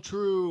 it's not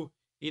true.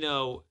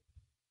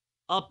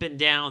 Up and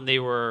down they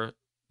were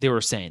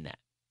saying that.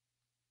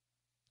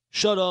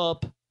 Shut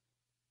up.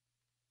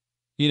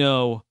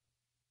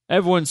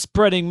 Everyone's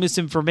spreading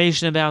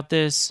misinformation about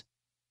this.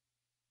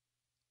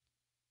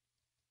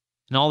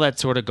 And all that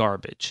sort of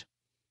garbage.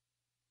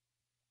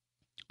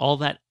 All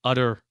that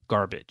utter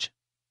garbage.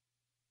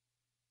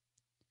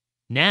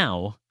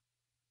 Now,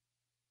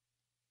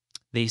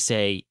 they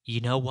say,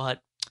 you know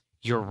what?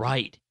 You're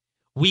right.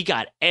 We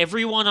got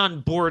everyone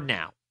on board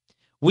now.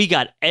 We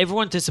got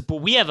everyone to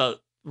support. We have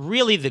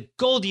the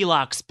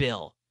Goldilocks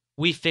bill.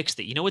 We fixed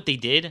it. You know what they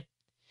did?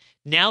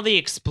 Now they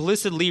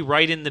explicitly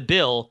write in the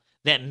bill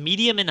that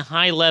medium and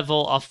high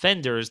level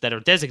offenders that are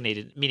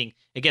designated, meaning,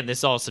 again, this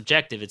is all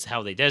subjective. It's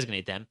how they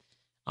designate them.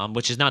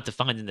 Which is not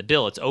defined in the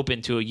bill. It's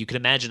open to, you can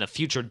imagine, a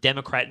future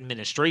Democrat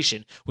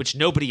administration, which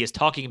nobody is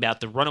talking about,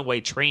 the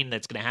runaway train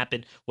that's going to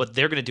happen, what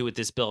they're going to do with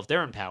this bill if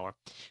they're in power.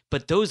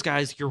 But those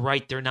guys, you're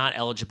right, they're not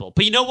eligible.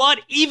 But you know what?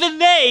 Even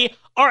they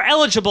are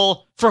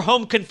eligible for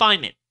home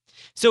confinement.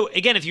 So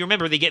again, if you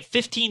remember, they get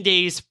 15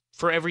 days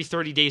for every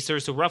 30 days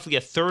served, so roughly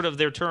a third of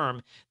their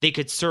term they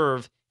could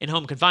serve in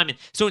home confinement.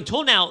 So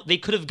until now, they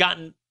could have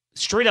gotten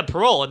straight up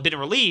parole and been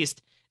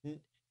released,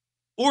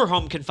 or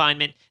home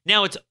confinement.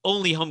 Now it's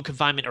only home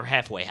confinement or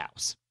halfway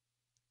house.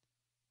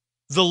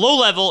 The low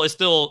level is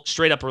still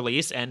straight up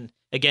release. And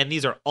again,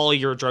 these are all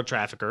your drug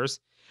traffickers.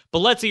 But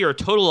let's say you're a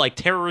total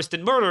terrorist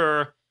and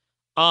murderer.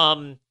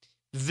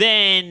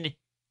 Then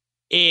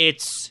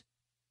it's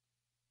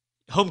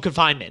home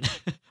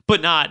confinement,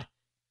 but not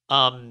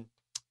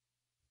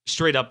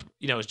straight up,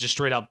 it's just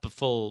straight up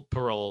full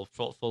parole,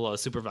 full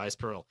supervised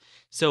parole.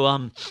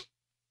 So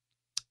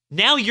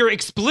now you're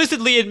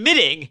explicitly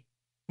admitting,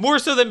 more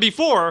so than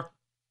before,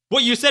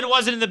 what you said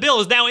wasn't in the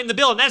bill is now in the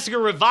bill, and that's your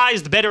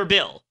revised, better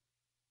bill.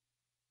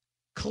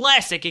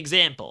 Classic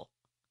example.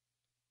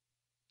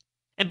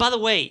 And by the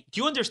way,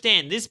 do you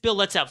understand, this bill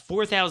lets out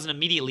 4,000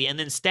 immediately and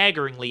then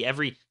staggeringly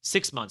every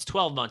 6 months,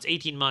 12 months,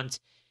 18 months,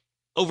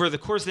 over the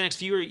course of the next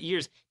few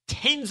years,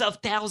 tens of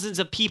thousands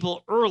of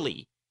people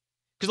early.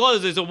 Because a lot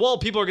of there's a wall,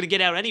 people are going to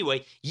get out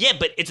anyway. Yeah,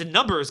 but it's a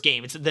numbers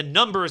game. It's the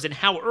numbers and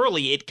how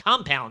early it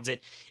compounds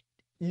it.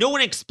 No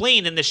one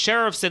explained, and the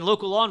sheriffs and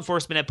local law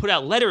enforcement have put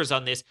out letters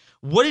on this.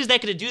 What is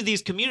that going to do to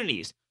these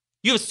communities?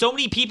 You have so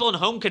many people in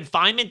home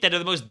confinement that are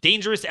the most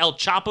dangerous El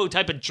Chapo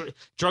type of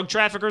drug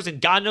traffickers,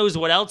 and God knows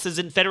what else is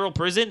in federal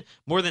prison,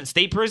 more than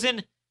state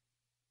prison.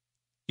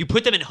 You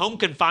put them in home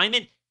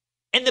confinement,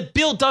 and the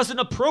bill doesn't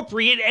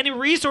appropriate any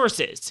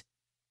resources.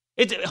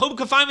 Home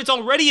confinement's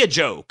already a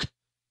joke.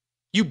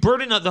 You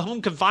burden the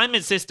home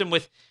confinement system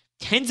with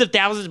tens of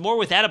thousands more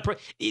without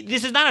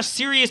this is not a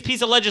serious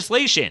piece of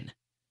legislation.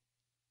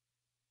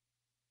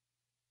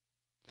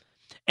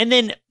 And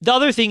then the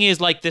other thing is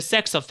the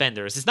sex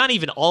offenders. It's not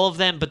even all of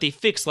them, but they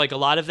fixed a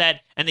lot of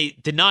that, and they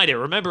denied it.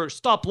 Remember,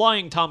 stop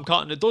lying, Tom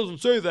Cotton. It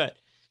doesn't say that.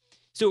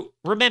 So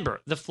remember,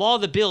 the flaw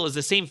of the bill is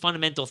the same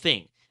fundamental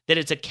thing, that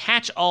it's a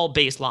catch-all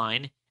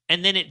baseline,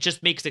 and then it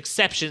just makes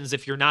exceptions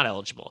if you're not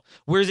eligible.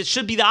 Whereas it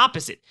should be the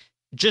opposite.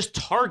 Just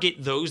target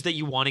those that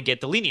you want to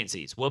get the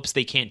leniencies. Whoops,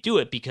 they can't do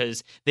it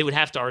because they would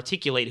have to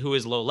articulate who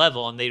is low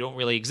level, and they don't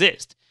really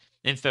exist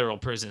in federal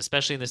prison,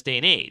 especially in this day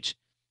and age,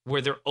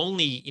 where they're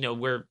only,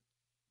 where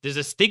there's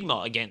a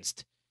stigma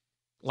against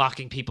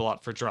locking people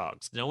up for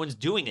drugs. No one's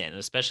doing it,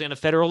 especially on a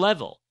federal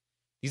level.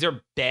 These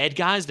are bad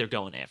guys they're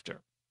going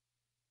after.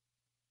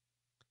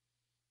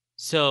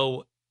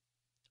 So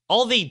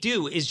all they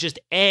do is just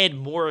add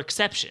more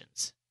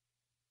exceptions.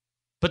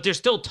 But there's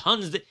still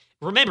tons that...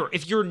 Remember,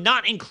 if you're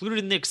not included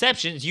in the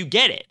exceptions, you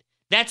get it.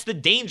 That's the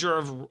danger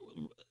of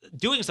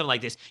doing something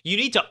like this. You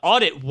need to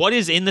audit what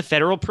is in the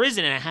federal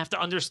prison, and I have to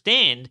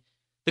understand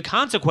the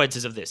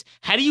consequences of this.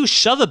 How do you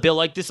shove a bill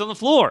like this on the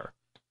floor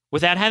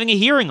without having a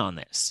hearing on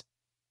this?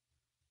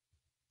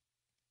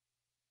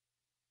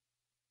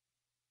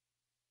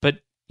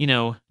 But,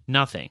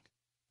 nothing.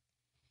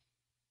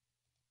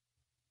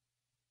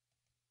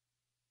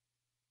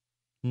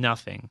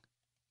 Nothing.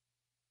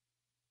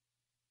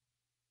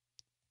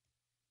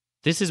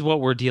 This is what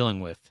we're dealing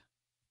with.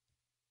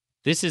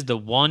 This is the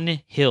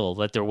one hill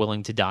that they're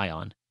willing to die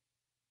on.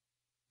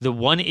 The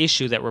one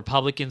issue that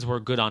Republicans were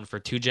good on for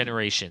 2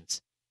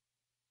 generations.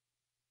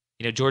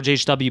 George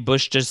H.W.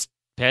 Bush just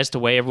passed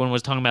away. Everyone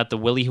was talking about the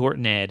Willie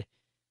Horton ad.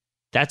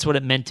 That's what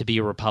it meant to be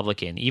a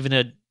Republican. Even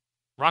a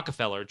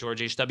Rockefeller,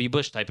 George H.W.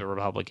 Bush type of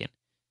Republican.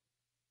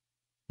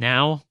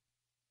 Now,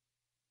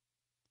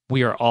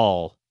 we are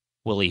all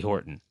Willie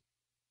Horton.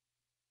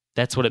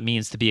 That's what it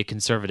means to be a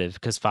conservative,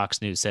 because Fox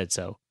News said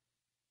so.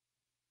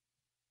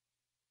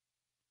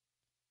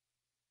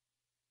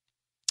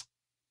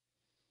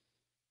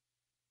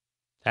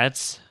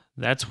 That's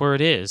where it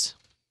is.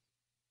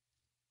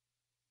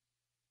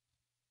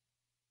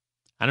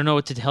 I don't know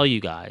what to tell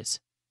you guys,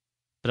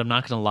 but I'm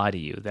not going to lie to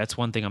you. That's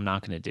one thing I'm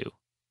not going to do.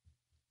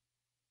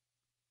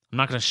 I'm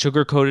not going to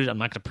sugarcoat it. I'm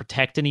not going to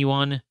protect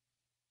anyone.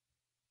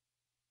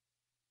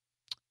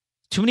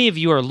 Too many of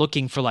you are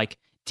looking for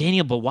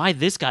Daniel, but why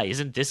this guy?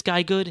 Isn't this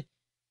guy good?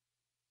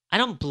 I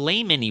don't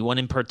blame anyone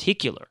in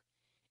particular.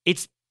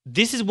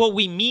 This is what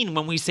we mean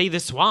when we say the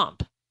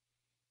swamp.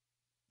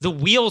 The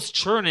wheels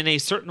churn in a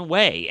certain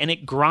way, and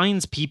it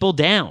grinds people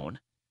down.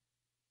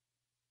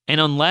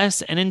 And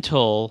unless and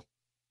until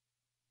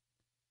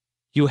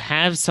you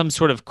have some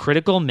sort of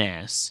critical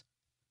mass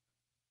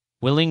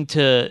willing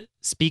to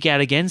speak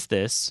out against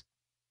this,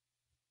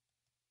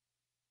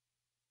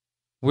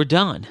 we're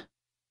done.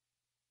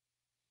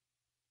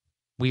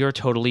 We are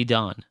totally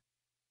done.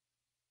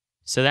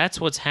 So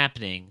that's what's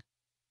happening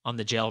on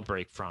the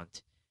jailbreak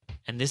front.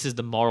 And this is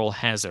the moral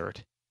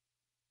hazard.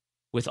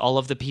 With all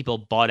of the people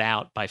bought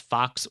out by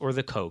Fox or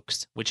the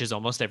Kochs, which is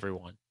almost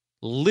everyone,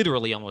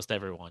 literally almost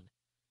everyone.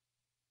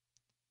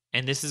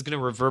 And this is going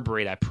to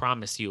reverberate, I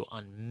promise you,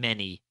 on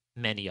many,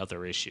 many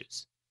other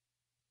issues.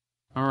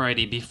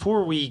 Alrighty,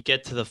 before we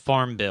get to the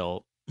Farm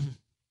Bill,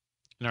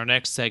 in our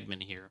next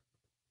segment here,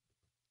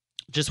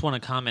 just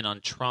want to comment on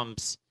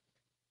Trump's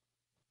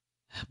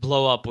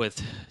blow up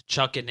with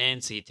Chuck and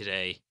Nancy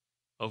today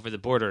over the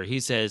border. He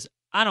says,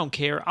 I don't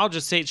care. I'll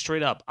just say it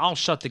straight up. I'll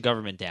shut the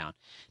government down.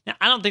 Now,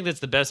 I don't think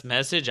that's the best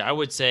message. I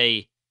would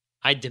say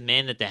I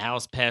demand that the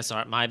House pass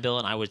my bill,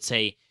 and I would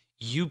say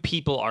you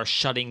people are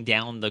shutting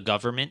down the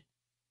government,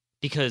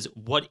 because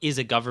what is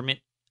a government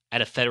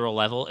at a federal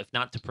level if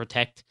not to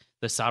protect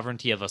the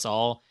sovereignty of us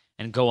all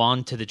and go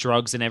on to the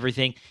drugs and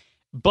everything?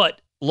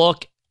 But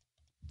look,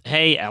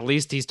 hey, at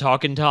least he's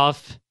talking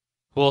tough.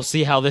 We'll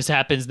see how this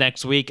happens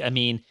next week. I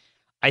mean,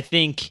 I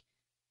think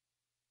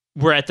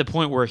we're at the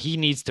point where he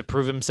needs to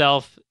prove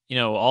himself. You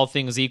know, all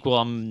things equal,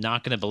 I'm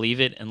not going to believe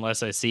it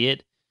unless I see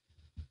it.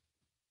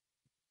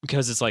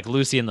 Because it's like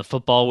Lucy in the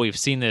football. We've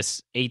seen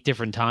this 8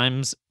 different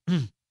times.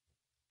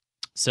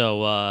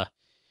 So,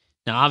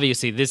 now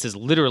obviously this is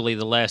literally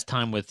the last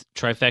time with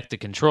trifecta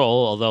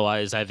control. Although,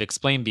 as I've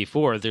explained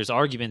before, there's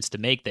arguments to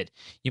make that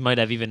you might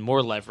have even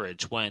more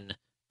leverage when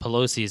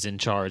Pelosi is in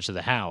charge of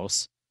the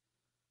House.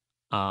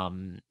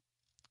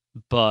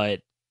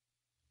 But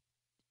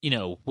you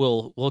know,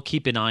 we'll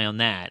keep an eye on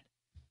that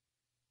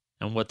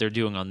and what they're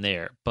doing on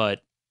there.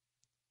 But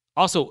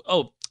also,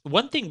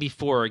 one thing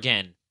before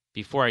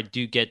I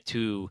do get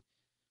to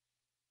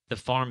the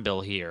Farm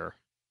Bill here,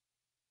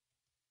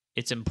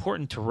 it's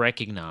important to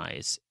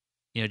recognize,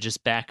 you know,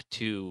 just back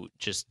to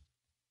just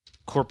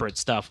corporate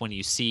stuff, when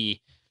you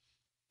see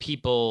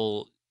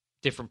people,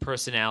 different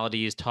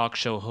personalities, talk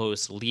show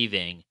hosts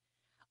leaving.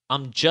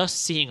 I'm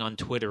just seeing on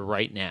Twitter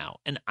right now,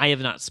 and I have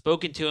not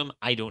spoken to him.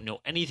 I don't know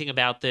anything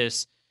about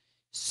this,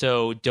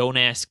 so don't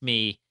ask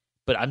me,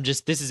 but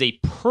this is a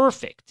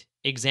perfect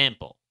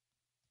example.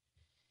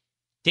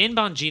 Dan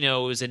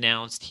Bongino has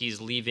announced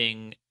he's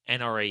leaving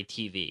NRA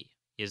TV.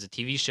 He has a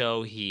TV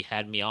show. He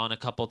had me on a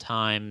couple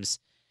times,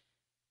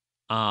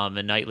 a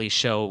nightly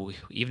show,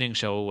 evening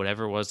show,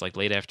 whatever it was, like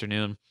late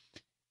afternoon,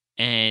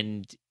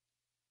 and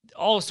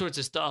all sorts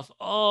of stuff.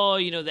 Oh,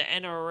 you know, the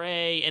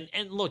NRA.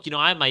 And look, you know,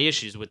 I have my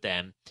issues with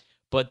them,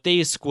 but they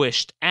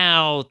squished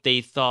out.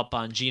 They thought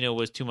Bongino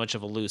was too much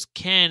of a loose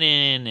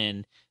cannon,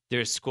 and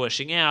they're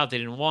squishing out. They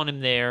didn't want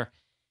him there.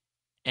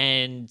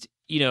 And,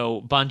 you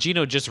know,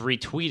 Bongino just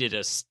retweeted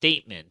a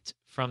statement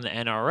from the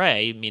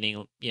NRA,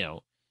 meaning, you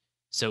know,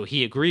 so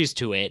he agrees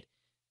to it,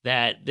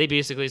 that they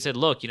basically said,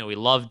 look, you know, we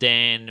love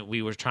Dan.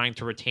 We were trying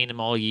to retain him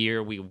all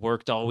year. We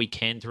worked all we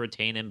can to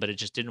retain him, but it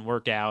just didn't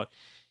work out.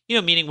 You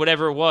know, meaning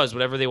whatever it was,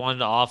 whatever they wanted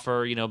to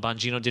offer, you know,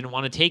 Bongino didn't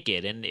want to take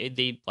it, and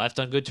they left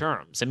on good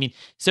terms. I mean,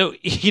 so,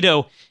 you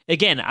know,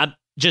 again, I'm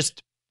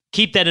just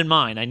keep that in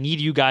mind. I need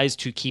you guys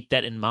to keep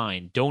that in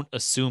mind. Don't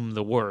assume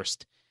the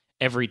worst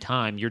every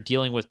time. You're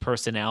dealing with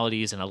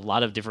personalities and a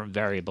lot of different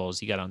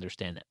variables. You got to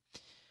understand that.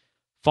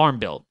 Farm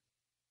Bill.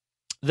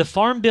 The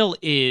Farm Bill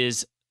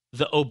is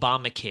the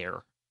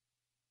Obamacare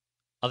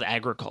of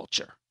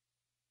agriculture.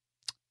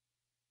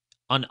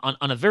 On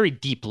a very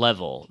deep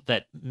level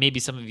that maybe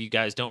some of you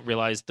guys don't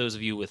realize. Those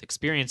of you with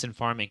experience in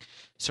farming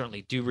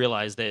certainly do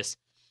realize this.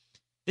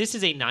 This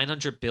is a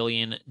 $900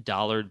 billion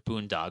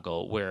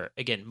boondoggle where,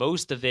 again,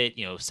 most of it,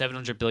 you know,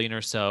 $700 billion or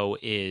so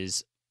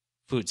is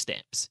food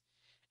stamps.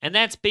 And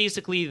that's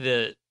basically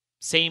the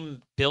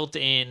same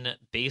built-in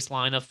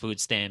baseline of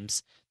food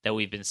stamps that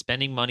we've been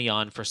spending money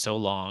on for so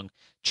long.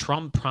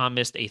 Trump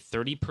promised a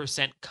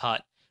 30%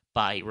 cut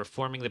by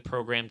reforming the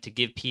program to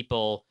give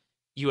people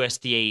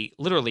USDA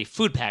literally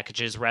food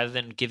packages rather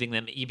than giving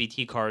them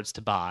EBT cards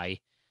to buy.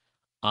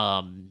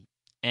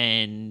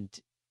 And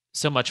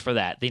so much for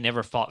that. They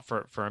never fought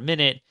for a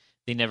minute.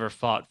 They never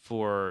fought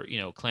for, you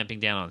know,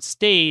 clamping down on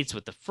states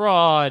with the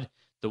fraud.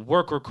 The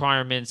work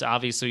requirements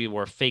obviously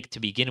were fake to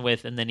begin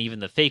with, and then even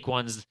the fake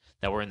ones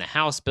that were in the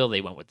House bill, they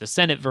went with the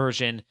Senate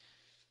version.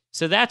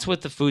 So that's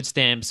with the food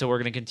stamps. So we're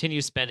going to continue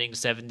spending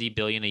 $70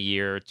 billion a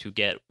year to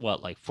get,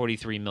 like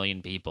 43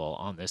 million people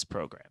on this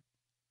program.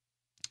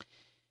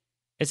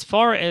 As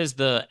far as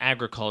the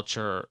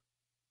agriculture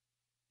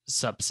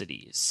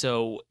subsidies,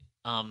 so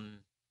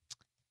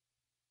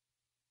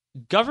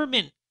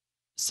government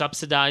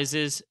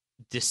subsidizes,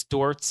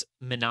 distorts,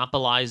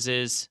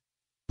 monopolizes,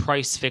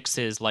 price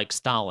fixes like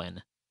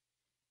Stalin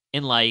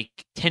in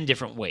like 10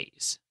 different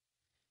ways.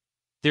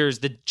 There's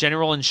the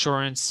general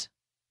insurance.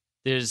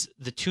 There's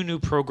the two new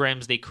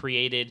programs they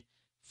created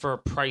for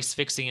price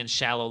fixing and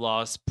shallow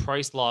loss,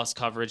 price loss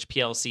coverage,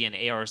 PLC, and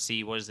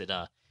ARC. What is it?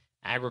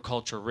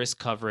 Agriculture risk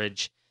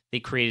coverage they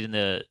created in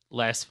the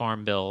last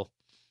Farm Bill.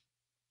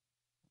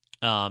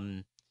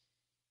 There's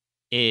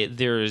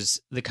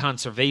the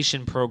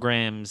conservation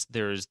programs.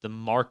 There's the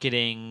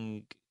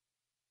marketing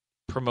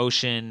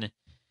promotion.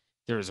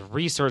 There's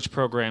research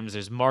programs.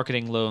 There's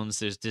marketing loans.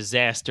 There's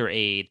disaster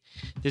aid.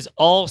 There's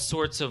all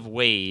sorts of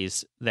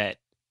ways that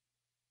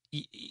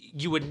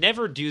you would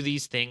never do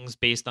these things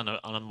based on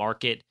a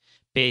market,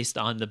 based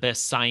on the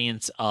best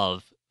science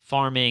of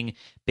farming,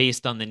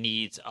 based on the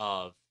needs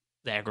of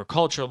the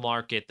agricultural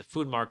market, the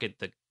food market,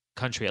 the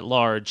country at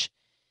large.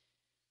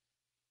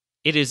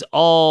 It is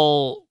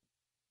all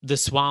the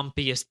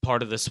swampiest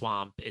part of the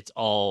swamp. It's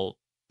all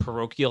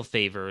parochial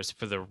favors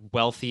for the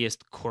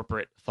wealthiest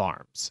corporate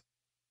farms.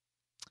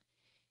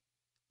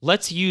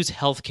 Let's use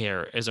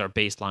healthcare as our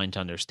baseline to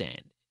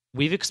understand.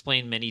 We've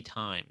explained many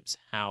times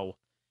how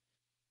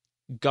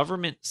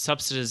government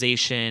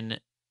subsidization,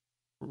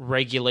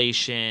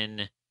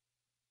 regulation,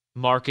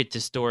 market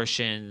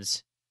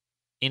distortions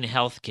in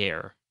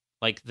healthcare,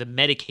 like the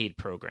Medicaid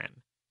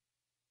program,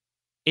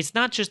 it's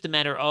not just a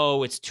matter,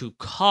 oh, it's too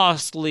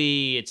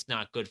costly, it's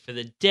not good for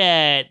the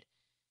debt.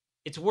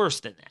 It's worse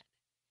than that.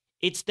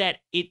 It's that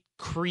it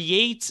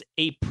creates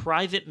a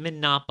private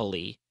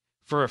monopoly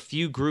for a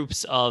few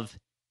groups of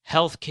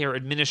healthcare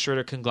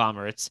administrator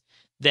conglomerates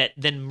that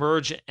then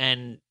merge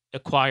and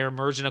acquire,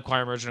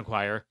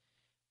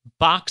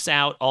 box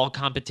out all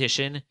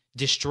competition,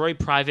 destroy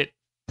private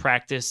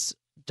practice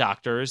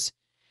doctors,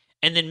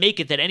 and then make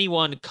it that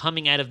anyone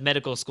coming out of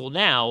medical school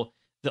now,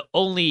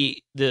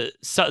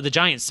 the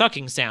giant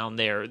sucking sound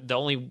there, the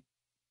only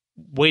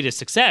way to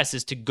success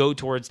is to go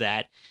towards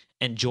that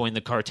and join the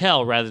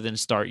cartel rather than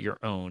start your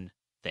own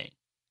thing.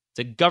 It's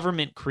a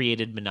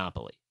government-created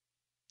monopoly.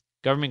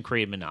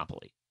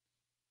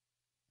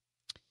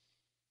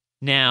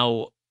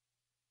 Now,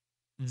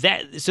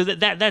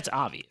 that's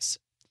obvious.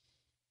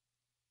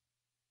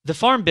 The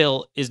Farm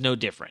Bill is no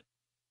different.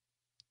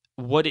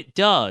 What it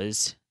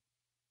does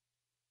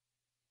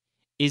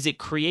is it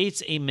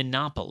creates a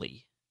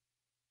monopoly,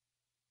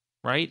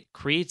 right?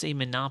 Creates a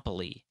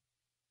monopoly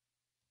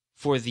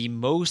for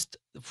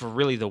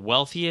really the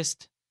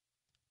wealthiest,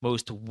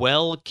 most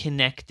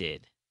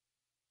well-connected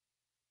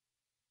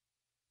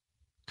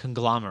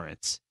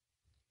conglomerates.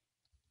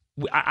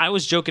 I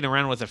was joking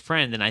around with a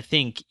friend, and I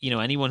think,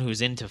 anyone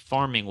who's into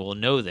farming will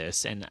know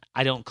this, and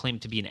I don't claim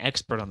to be an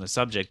expert on the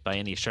subject by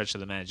any stretch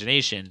of the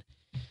imagination.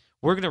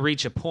 We're going to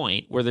reach a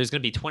point where there's going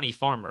to be 20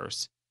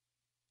 farmers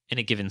in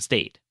a given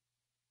state.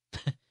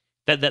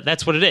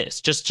 That's what it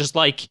is. Just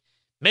like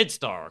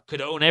MedStar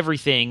could own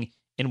everything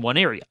in one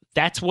area.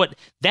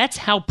 That's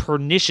how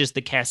pernicious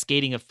the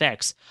cascading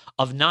effects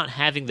of not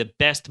having the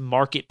best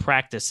market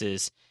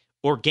practices,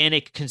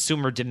 organic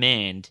consumer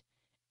demand,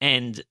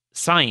 and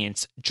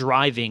science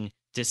driving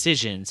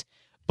decisions,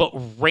 but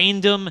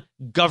random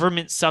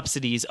government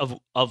subsidies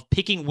of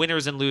picking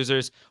winners and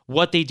losers,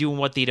 what they do and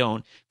what they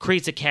don't,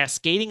 creates a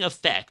cascading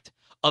effect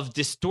of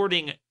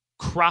distorting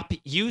crop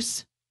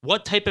use,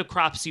 what type of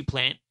crops you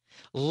plant,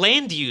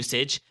 land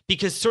usage,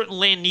 because certain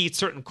land needs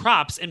certain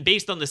crops, and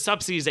based on the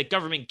subsidies that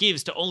government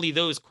gives to only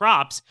those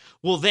crops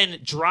will then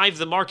drive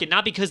the market,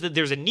 not because that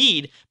there's a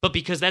need, but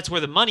because that's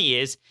where the money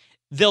is.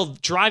 They'll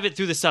drive it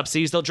through the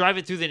subsidies, they'll drive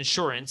it through the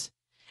insurance.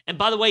 And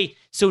by the way,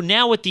 so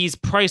now with these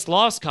price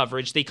loss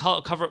coverage, they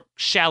cover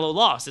shallow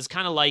loss. It's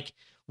kind of like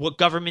what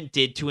government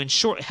did to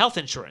health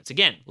insurance.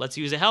 Again, let's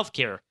use a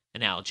healthcare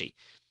analogy.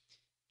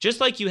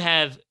 Just like you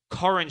have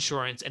car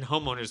insurance and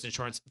homeowners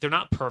insurance, they're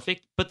not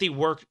perfect, but they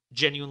work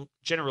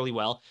generally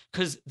well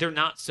because they're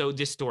not so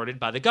distorted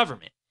by the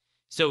government.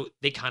 So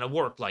they kind of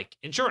work like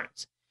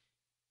insurance.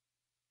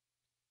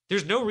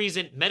 There's no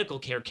reason medical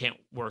care can't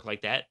work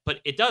like that, but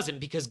it doesn't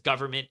because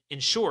government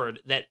ensured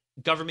that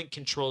government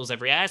controls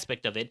every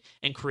aspect of it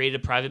and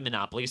created a private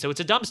monopoly, so it's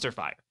a dumpster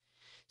fire.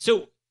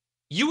 So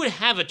you would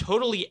have a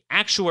totally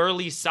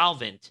actuarially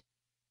solvent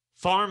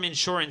farm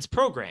insurance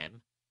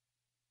program,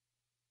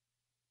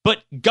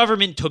 but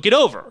government took it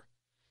over.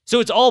 So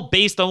it's all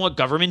based on what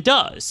government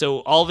does. So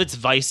all of its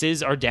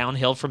vices are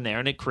downhill from there,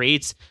 and it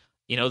creates,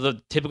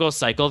 the typical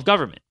cycle of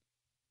government.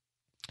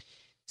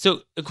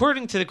 So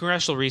according to the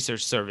Congressional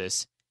Research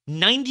Service,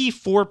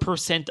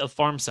 94% of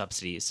farm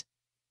subsidies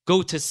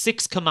go to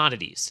 6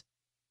 commodities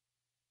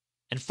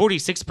and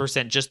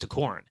 46% just to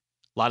corn.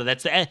 A lot of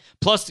that's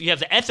plus you have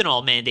the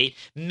ethanol mandate,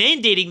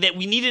 mandating that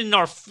we need it in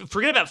our,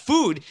 forget about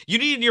food, you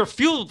need it in your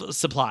fuel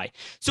supply.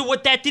 So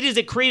what that did is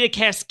it created a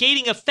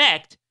cascading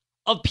effect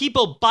of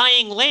people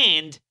buying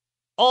land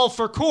all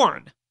for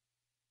corn,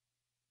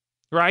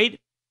 right?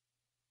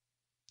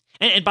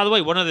 And by the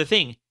way, one other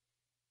thing,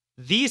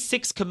 these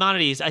 6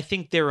 commodities, I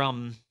think they're,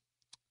 I'm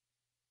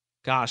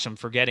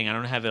forgetting. I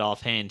don't have it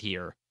offhand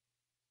here.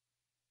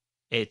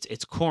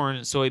 It's corn,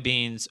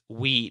 soybeans,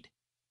 wheat,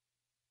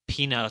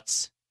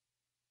 peanuts.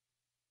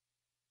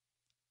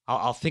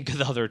 I'll think of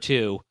the other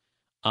 2.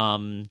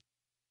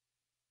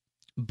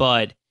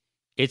 but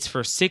it's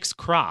for 6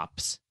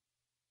 crops.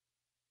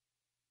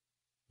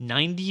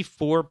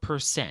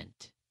 94%.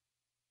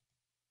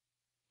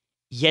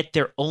 Yet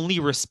they're only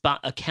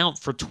account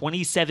for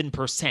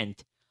 27%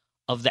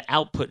 of the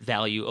output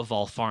value of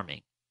all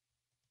farming.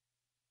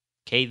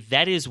 Okay,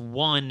 that is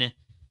one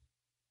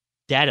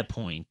data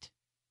point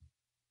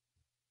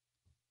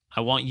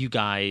I want you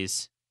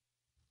guys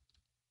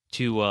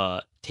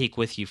to take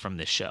with you from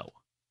this show.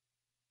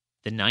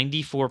 The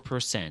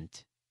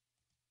 94%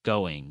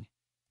 going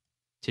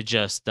to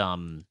just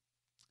 27%.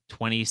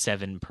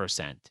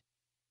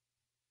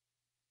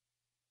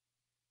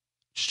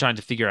 Just trying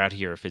to figure out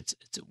here if it's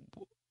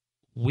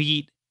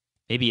wheat,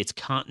 maybe it's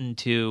cotton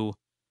too,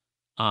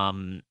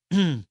 but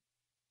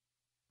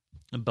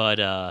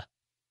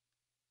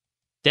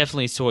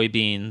definitely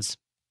soybeans,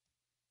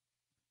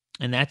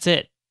 and that's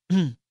it.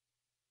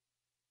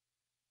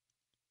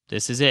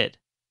 This is it.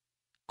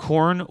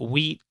 Corn,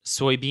 wheat,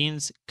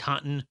 soybeans,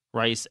 cotton,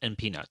 rice, and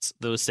peanuts.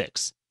 Those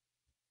 6.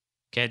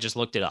 Okay, I just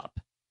looked it up.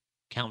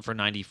 Count for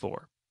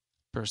 94%.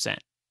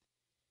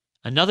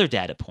 Another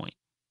data point.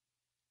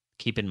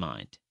 Keep in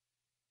mind.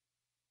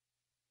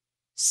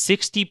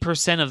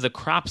 60% of the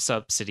crop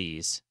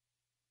subsidies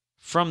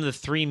from the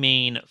 3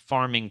 main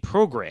farming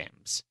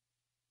programs,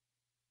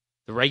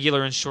 the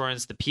regular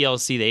insurance, the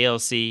PLC, the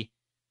ALC,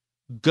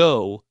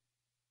 go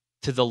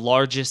to the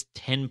largest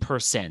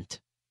 10%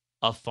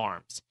 of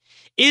farms.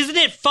 Isn't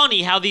it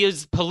funny how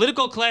these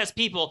political class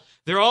people,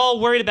 they're all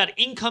worried about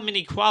income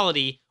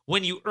inequality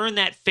when you earn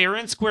that fair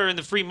and square in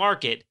the free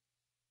market,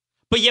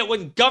 but yet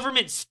when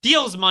government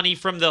steals money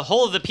from the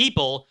whole of the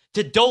people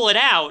to dole it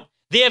out,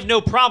 they have no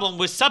problem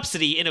with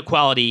subsidy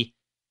inequality.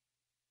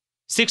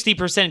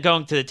 60%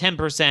 going to the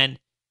 10%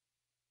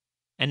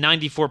 and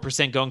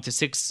 94% going to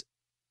six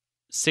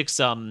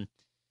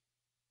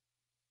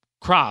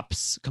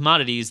crops,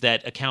 commodities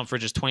that account for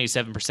just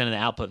 27% of the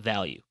output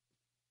value.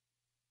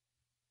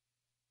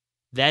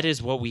 That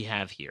is what we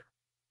have here.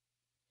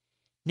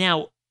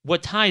 Now,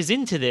 what ties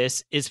into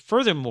this is,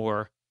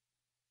 furthermore,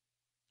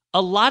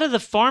 a lot of the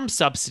farm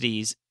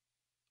subsidies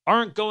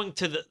aren't going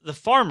to the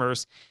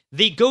farmers.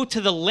 They go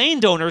to the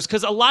landowners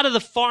because a lot of the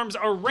farms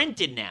are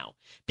rented now.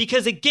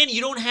 Because, again,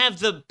 you don't have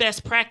the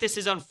best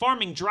practices on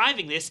farming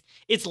driving this.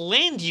 It's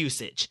land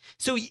usage.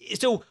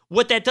 So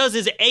what that does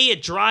is, A,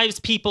 it drives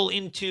people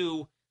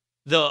into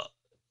to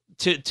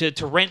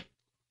rent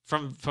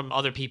from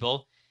other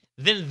people.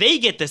 Then they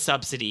get the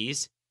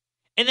subsidies.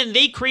 And then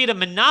they create a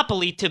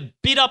monopoly to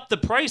bid up the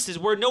prices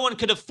where no one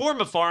could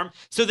afford a farm.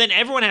 So then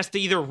everyone has to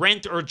either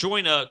rent or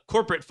join a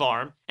corporate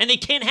farm. And they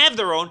can't have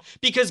their own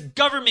because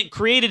government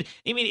created.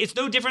 I mean, it's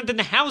no different than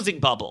the housing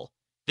bubble.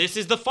 This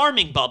is the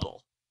farming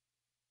bubble.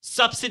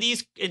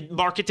 Subsidies and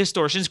market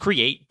distortions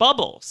create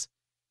bubbles.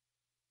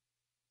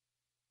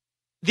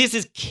 This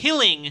is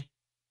killing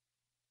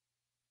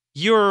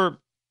your,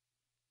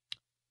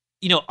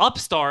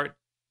 upstart,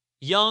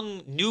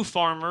 young, new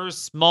farmers,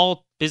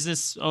 small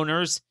business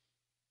owners.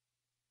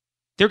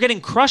 They're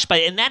getting crushed by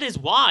it. And that is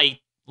why,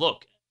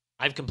 look,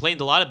 I've complained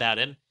a lot about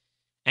him.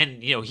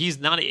 And, he's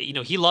not,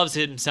 he loves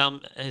him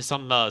some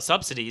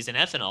subsidies in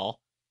ethanol.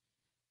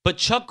 But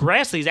Chuck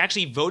Grassley is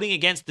actually voting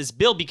against this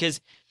bill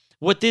because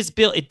what this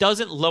bill, it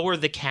doesn't lower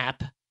the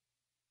cap.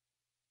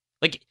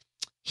 Like,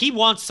 he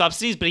wants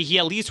subsidies, but he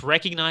at least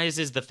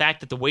recognizes the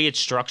fact that the way it's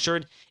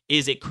structured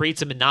is it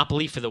creates a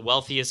monopoly for the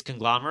wealthiest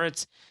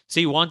conglomerates.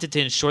 So he wanted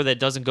to ensure that it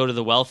doesn't go to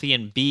the wealthy,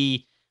 and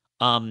B,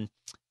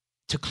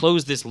 to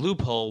close this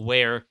loophole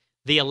where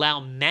they allow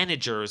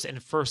managers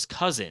and first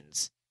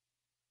cousins.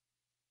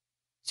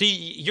 So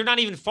you're not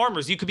even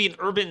farmers. You could be an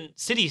urban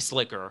city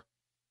slicker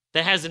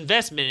that has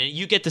investment in it.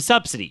 You get the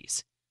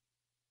subsidies.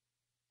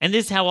 And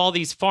this is how all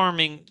these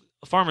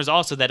farmers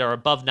also that are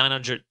above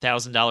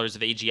 $900,000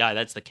 of AGI,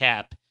 that's the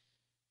cap,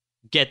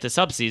 get the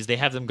subsidies. They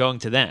have them going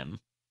to them.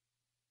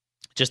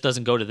 It just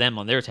doesn't go to them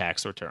on their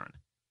tax return.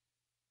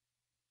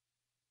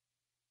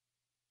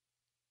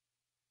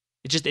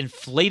 It just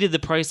inflated the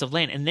price of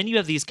land. And then you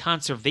have these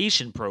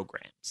conservation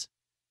programs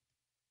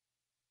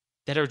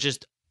that are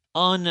just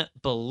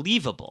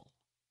unbelievable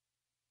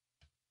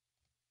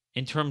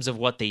in terms of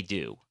what they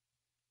do.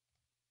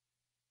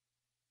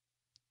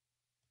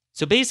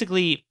 So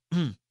basically,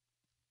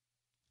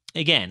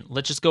 again,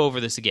 let's just go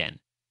over this again.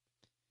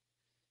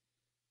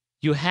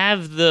 You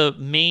have the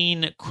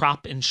main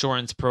crop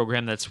insurance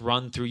program that's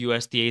run through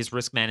USDA's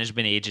Risk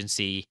Management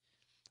Agency.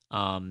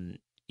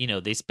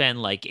 They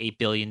spend like $8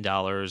 billion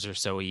or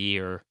so a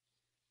year,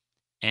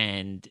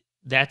 and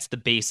that's the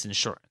base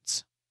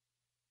insurance.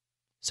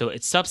 So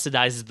it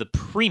subsidizes the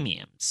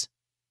premiums,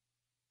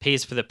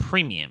 pays for the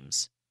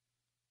premiums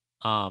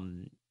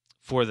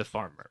for the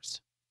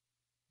farmers.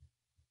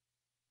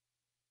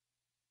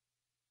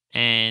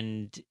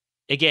 And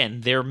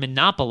again, they're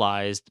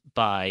monopolized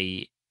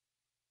by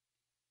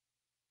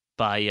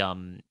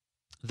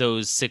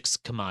those 6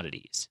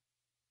 commodities.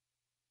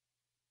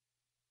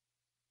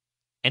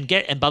 And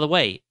by the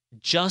way,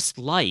 just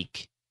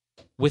like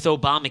with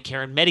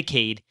Obamacare and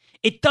Medicaid,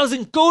 it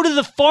doesn't go to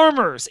the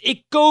farmers.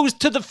 It goes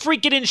to the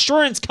freaking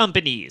insurance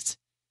companies.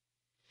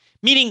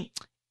 Meaning,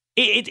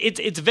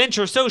 it's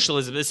venture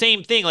socialism. The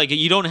same thing. Like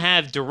you don't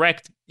have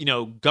direct,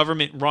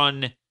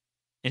 government-run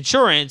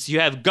insurance. You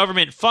have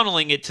government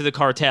funneling it to the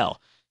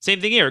cartel. Same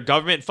thing here.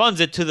 Government funds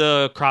it to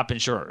the crop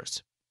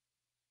insurers.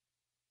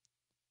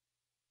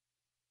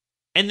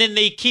 And then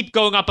they keep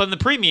going up on the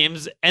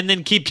premiums and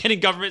then keep getting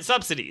government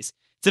subsidies.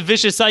 It's a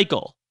vicious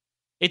cycle.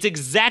 It's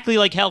exactly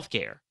like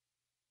healthcare.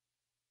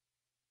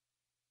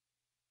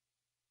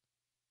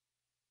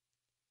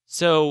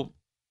 So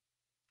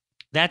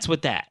that's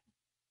what that.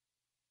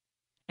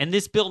 And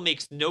this bill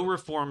makes no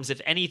reforms. If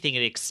anything,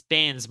 it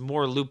expands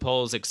more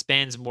loopholes,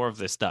 expands more of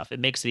this stuff. It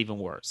makes it even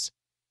worse.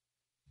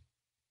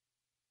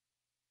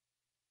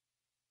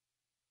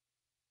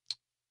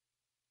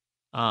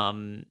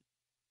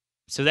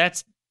 So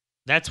that's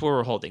where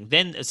we're holding.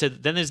 Then there's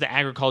the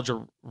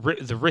agriculture,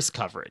 the risk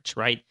coverage,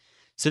 right?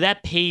 So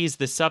that pays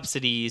the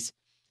subsidies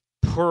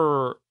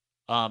per,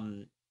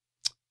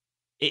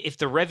 if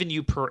the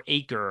revenue per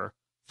acre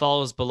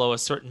falls below a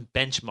certain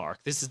benchmark.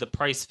 This is the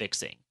price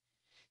fixing.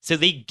 So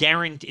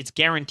it's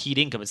guaranteed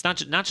income. It's not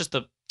just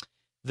the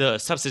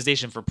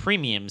subsidization for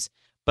premiums,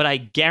 but I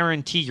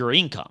guarantee your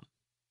income,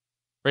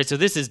 right? So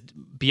this is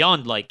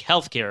beyond like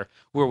healthcare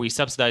where we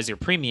subsidize your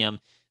premium.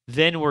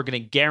 Then we're going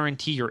to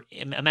guarantee your.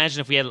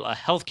 Imagine if we had a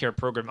healthcare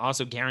program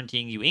also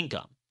guaranteeing you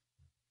income.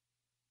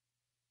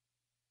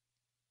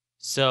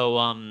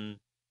 So,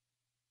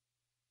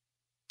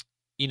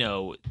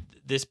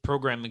 this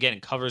program again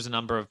covers a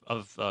number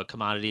of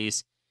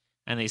commodities,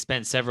 and they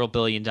spent several $1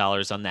 billion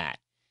on that.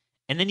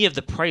 And then you have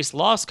the price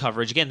loss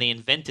coverage. Again, they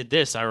invented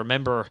this. I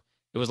remember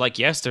it was like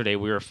yesterday.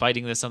 We were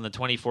fighting this on the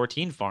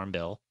 2014 Farm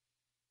Bill.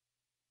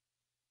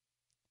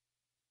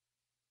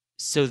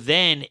 So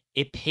then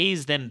it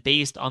pays them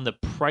based on the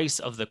price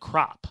of the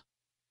crop.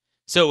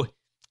 So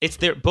it's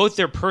both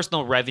their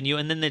personal revenue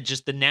and then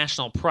just the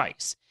national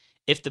price.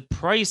 If the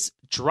price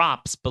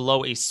drops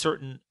below a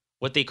certain,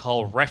 what they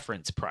call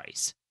reference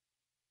price.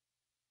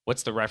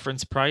 What's the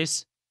reference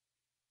price?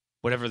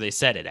 Whatever they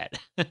set it at.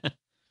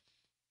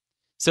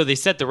 So they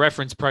set the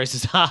reference price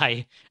as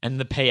high, and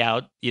the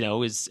payout,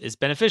 is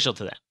beneficial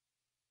to them.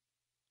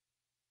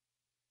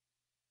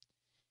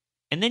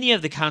 And then you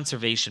have the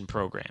conservation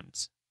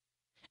programs.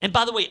 And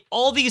by the way,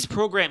 all these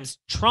programs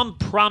Trump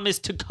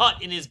promised to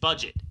cut in his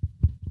budget.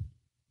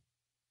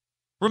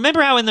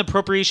 Remember how in the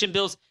appropriation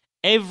bills,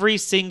 every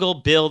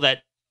single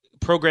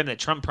program that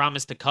Trump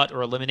promised to cut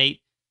or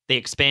eliminate, they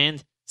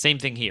expand? Same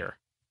thing here.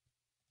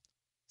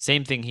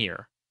 Same thing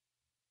here.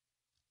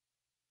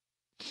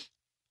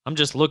 I'm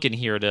just looking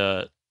here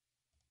to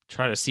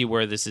try to see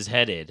where this is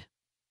headed.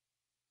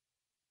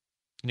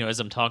 As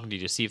I'm talking to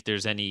you to see if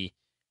there's any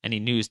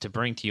news to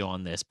bring to you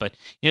on this. But,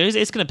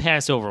 it's going to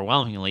pass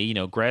overwhelmingly.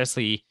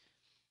 Grassley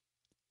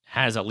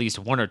has at least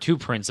one or two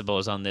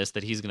principles on this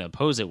that he's going to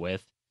oppose it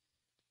with.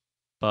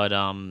 But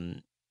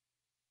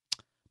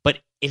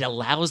it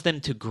allows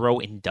them to grow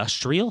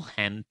industrial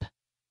hemp,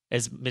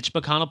 as Mitch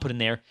McConnell put in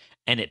there,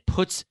 and it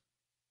puts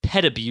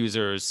pet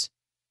abusers,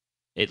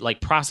 it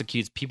like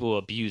prosecutes people who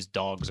abuse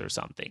dogs or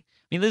something. I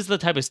mean, this is the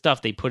type of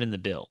stuff they put in the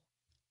bill.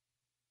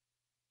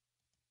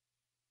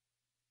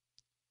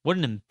 What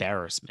an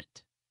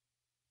embarrassment.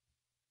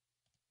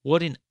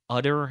 What an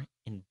utter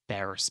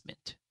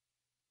embarrassment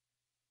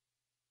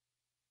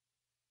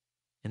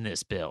in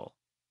this bill.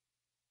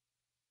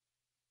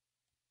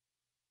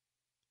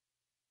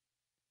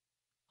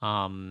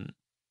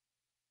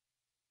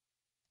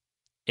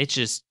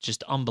 It's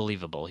just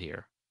unbelievable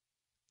here.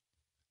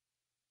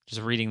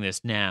 Just reading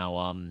this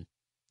now.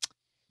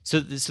 So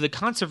the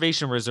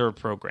Conservation Reserve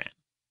Program,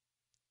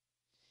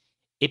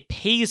 it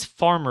pays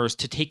farmers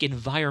to take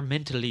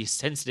environmentally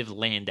sensitive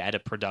land out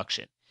of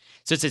production.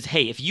 So it says,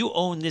 hey, if you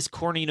own this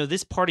corner,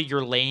 this part of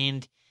your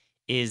land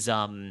is,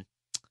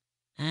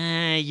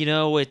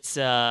 it's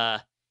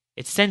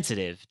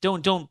sensitive.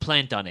 Don't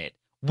plant on it.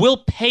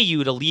 We'll pay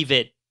you to leave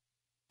it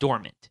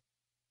dormant.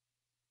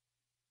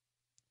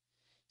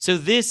 So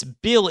this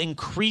bill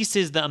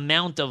increases the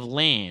amount of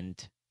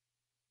land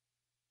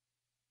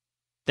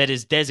that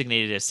is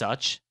designated as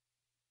such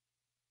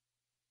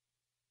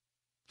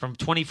from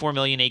 24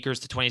 million acres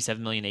to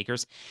 27 million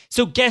acres.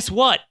 So guess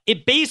what?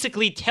 It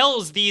basically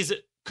tells these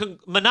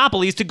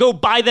monopolies to go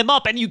buy them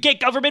up, and you get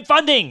government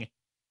funding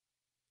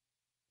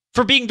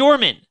for being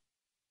dormant.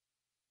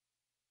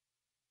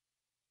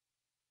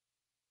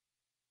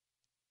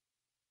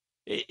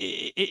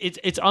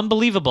 It's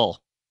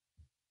unbelievable.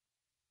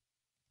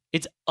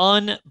 It's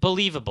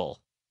unbelievable.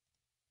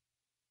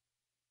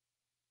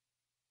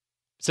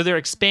 So they're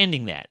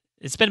expanding that.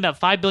 It's been about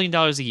 $5 billion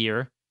a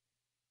year.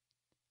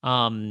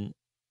 And,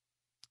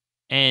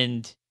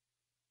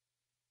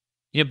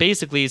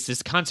 basically it's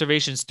this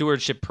conservation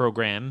stewardship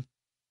program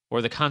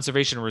or the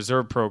conservation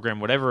reserve program,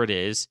 whatever it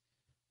is.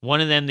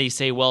 One of them, they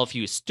say, well, if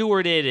you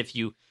steward it, if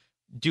you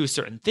do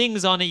certain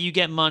things on it, you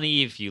get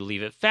money. If you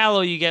leave it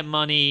fallow, you get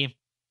money.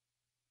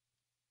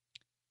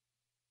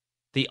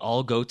 They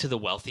all go to the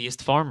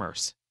wealthiest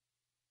farmers.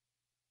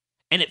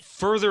 And it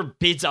further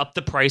bids up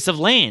the price of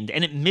land,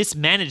 and it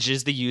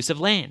mismanages the use of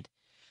land.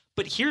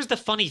 But here's the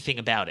funny thing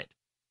about it.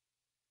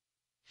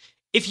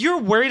 If you're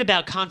worried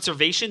about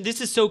conservation,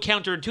 this is so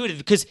counterintuitive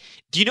because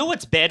do you know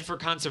what's bad for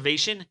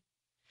conservation?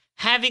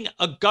 Having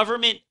a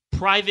government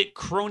private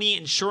crony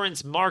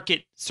insurance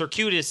market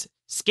circuitous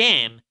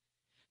scam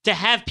to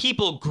have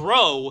people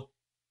grow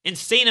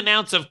insane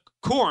amounts of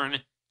corn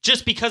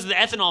just because of the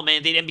ethanol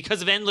mandate and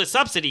because of endless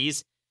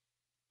subsidies,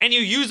 and you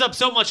use up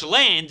so much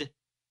land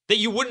that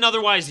you wouldn't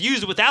otherwise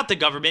use without the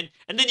government,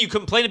 and then you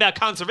complain about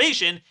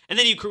conservation, and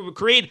then you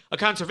create a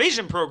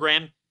conservation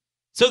program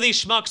so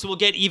these schmucks will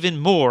get even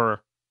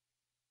more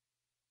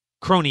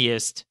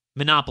cronyist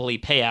monopoly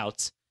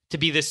payouts to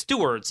be the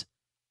stewards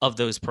of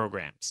those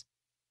programs.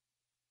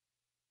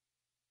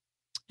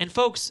 And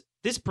folks,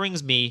 this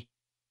brings me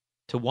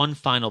to one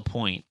final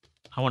point.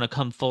 I want to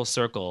come full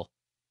circle.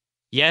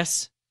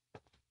 Yes,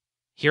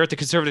 here at the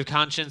Conservative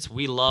Conscience,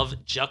 we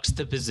love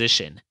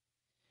juxtaposition.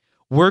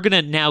 We're going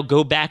to now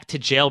go back to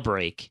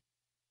jailbreak,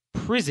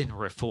 prison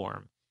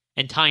reform,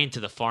 and tie into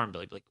the Farm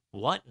Bill. Like,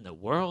 what in the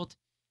world?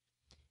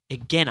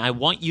 Again, I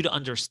want you to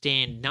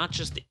understand not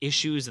just the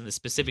issues and the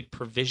specific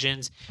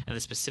provisions and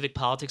the specific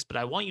politics, but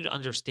I want you to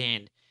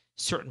understand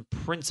certain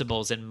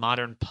principles in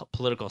modern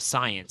political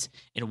science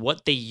and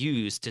what they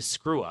use to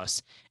screw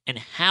us and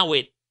how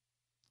it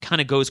kind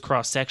of goes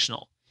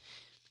cross-sectional.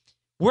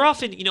 We're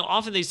often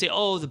they say,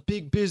 oh, the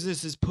big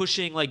business is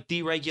pushing like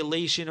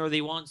deregulation or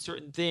they want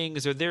certain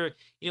things or they're,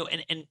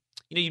 and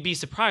you'd be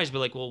surprised, but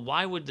like, well,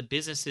 why would the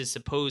businesses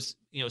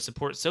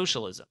support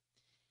socialism?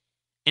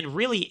 And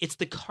really, it's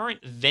the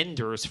current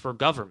vendors for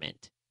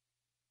government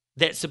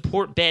that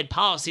support bad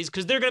policies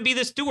because they're going to be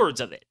the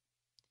stewards of it.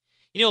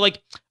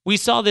 Like we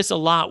saw this a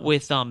lot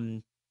with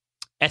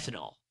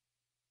ethanol.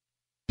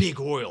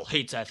 Big oil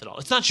hates ethanol.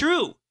 It's not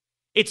true.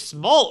 It's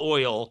small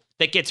oil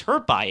that gets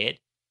hurt by it.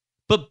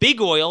 But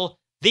big oil,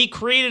 they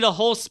created a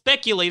whole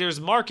speculators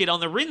market on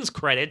the RINs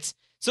credits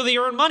so they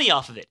earn money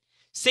off of it.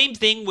 Same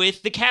thing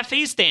with the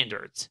CAFE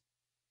standards.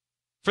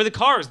 For the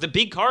cars, the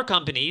big car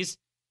companies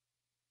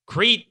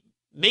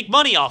make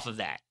money off of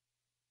that.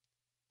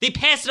 They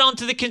pass it on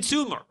to the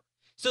consumer.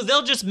 So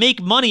they'll just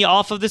make money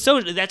off of the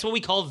social. That's what we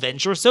call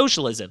venture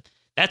socialism.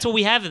 That's what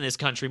we have in this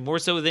country, more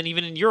so than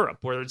even in Europe,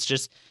 where it's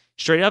just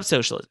straight up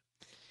socialism.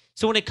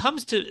 So when it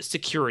comes to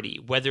security,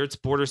 whether it's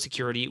border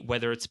security,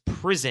 whether it's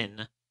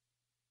prison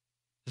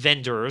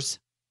vendors,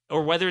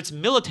 or whether it's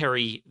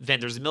military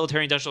vendors, the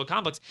military industrial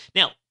complex.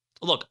 Now,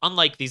 look,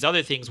 unlike these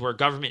other things where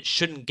government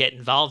shouldn't get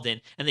involved in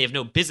and they have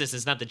no business,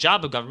 it's not the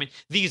job of government,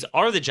 these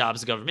are the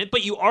jobs of government,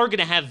 but you are going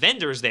to have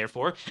vendors,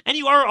 therefore, and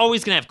you are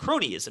always going to have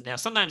cronyism. Now,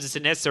 sometimes it's a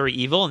necessary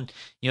evil, and,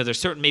 there's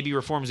certain maybe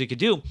reforms we could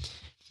do.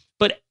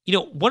 But,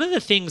 one of the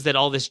things that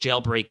all this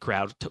jailbreak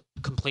crowd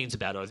complains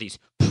about are these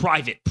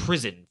private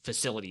prison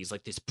facilities,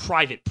 like this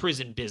private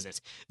prison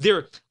business.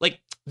 They're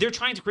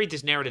trying to create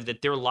this narrative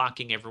that they're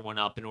locking everyone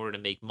up in order to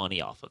make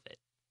money off of it.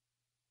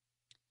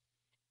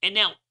 And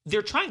now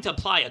they're trying to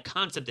apply a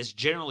concept that's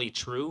generally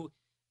true,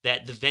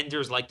 that the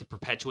vendors like to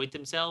perpetuate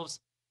themselves.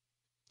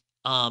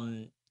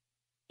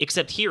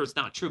 Except here it's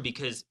not true,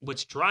 because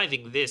what's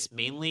driving this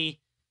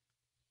mainly,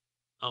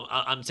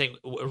 I'm saying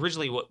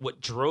originally what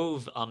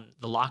drove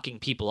the locking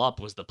people up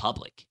was the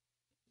public.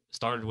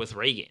 Started with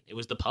Reagan. It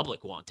was the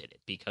public wanted it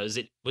because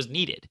it was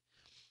needed.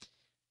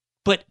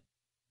 But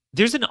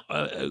there's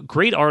a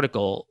great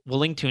article we'll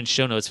link to in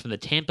show notes from the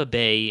Tampa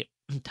Bay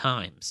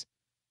Times.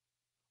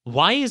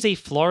 Why is a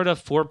Florida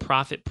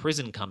for-profit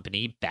prison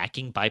company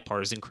backing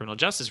bipartisan criminal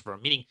justice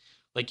reform? Meaning,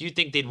 like, you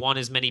think they'd want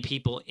as many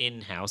people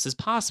in-house as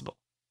possible.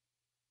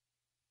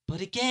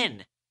 But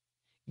again,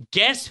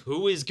 guess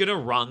who is going to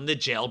run the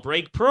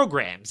jailbreak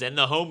programs and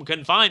the home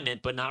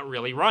confinement, but not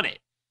really run it,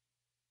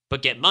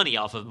 but get money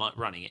off of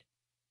running it?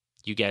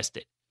 You guessed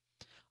it.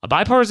 A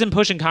bipartisan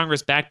push in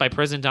Congress backed by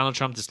President Donald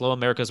Trump to slow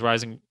America's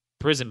rising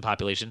prison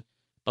population,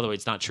 by the way,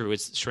 it's not true,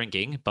 it's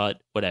shrinking,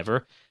 but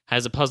whatever,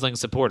 has a puzzling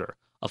supporter.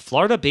 A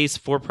Florida-based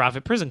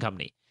for-profit prison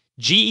company,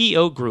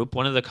 GEO Group,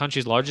 one of the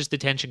country's largest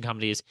detention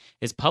companies,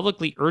 is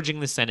publicly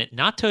urging the Senate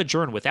not to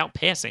adjourn without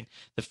passing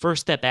the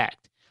First Step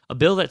Act, a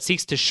bill that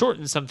seeks to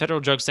shorten some federal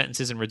drug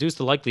sentences and reduce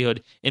the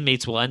likelihood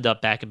inmates will end up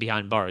back and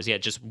behind bars. Yeah,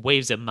 it just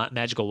waves a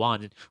magical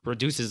wand and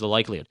reduces the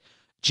likelihood.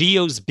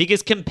 GEO's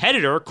biggest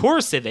competitor,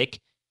 CoreCivic,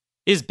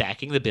 is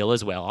backing the bill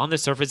as well. On the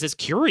surface, it's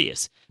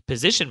curious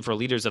position for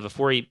leaders of a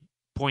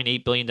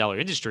 $48.8 billion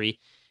industry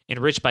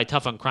enriched by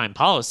tough on crime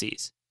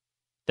policies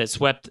that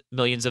swept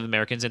millions of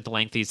Americans into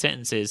lengthy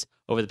sentences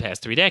over the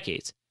past 3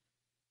 decades.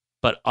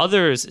 But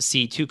others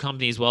see two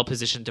companies well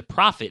positioned to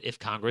profit if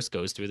Congress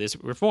goes through this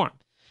reform.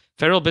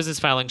 Federal business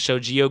filings show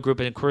GEO Group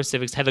and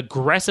CoreCivic have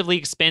aggressively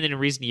expanded in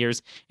recent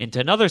years into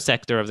another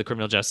sector of the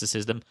criminal justice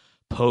system,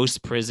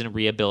 post-prison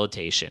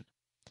rehabilitation.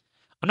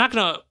 I'm not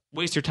going to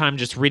waste your time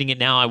just reading it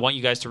now. I want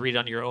you guys to read it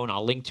on your own.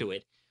 I'll link to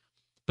it.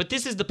 But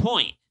this is the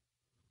point.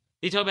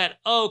 They talk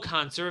about,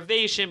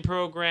 conservation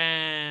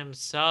programs,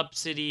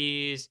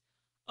 subsidies,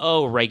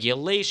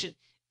 regulation.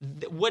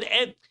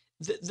 The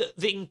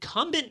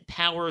incumbent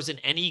powers in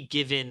any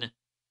given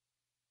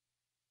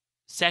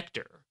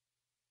sector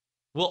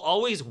will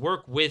always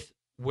work with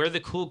where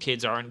the cool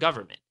kids are in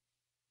government.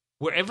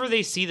 Wherever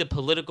they see the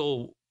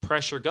political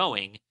pressure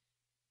going,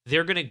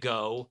 they're going to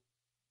go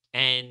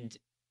and,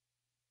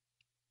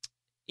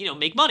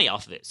 make money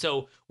off of it.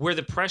 So where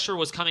the pressure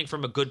was coming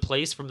from a good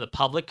place from the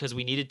public because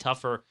we needed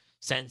tougher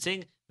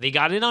sentencing, they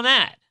got in on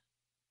that.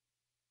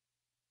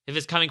 If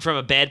it's coming from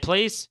a bad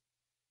place,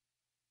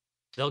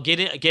 they'll get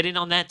in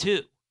on that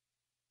too.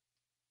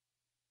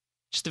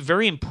 Just a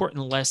very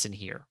important lesson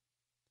here.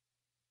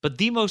 But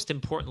the most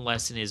important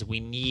lesson is we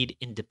need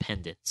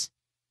independence.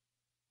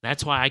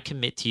 That's why I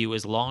commit to you,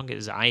 as long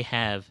as I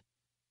have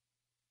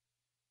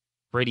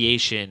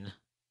radiation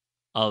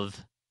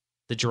of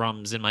the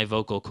drums in my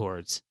vocal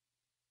cords,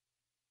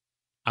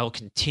 I will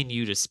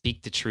continue to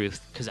speak the truth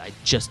because I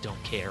just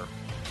don't care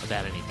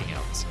about anything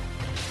else.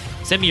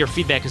 Send me your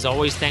feedback as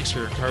always. Thanks for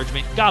your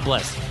encouragement. God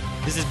bless.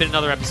 This has been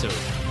another episode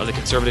of The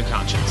Conservative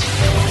Conscience.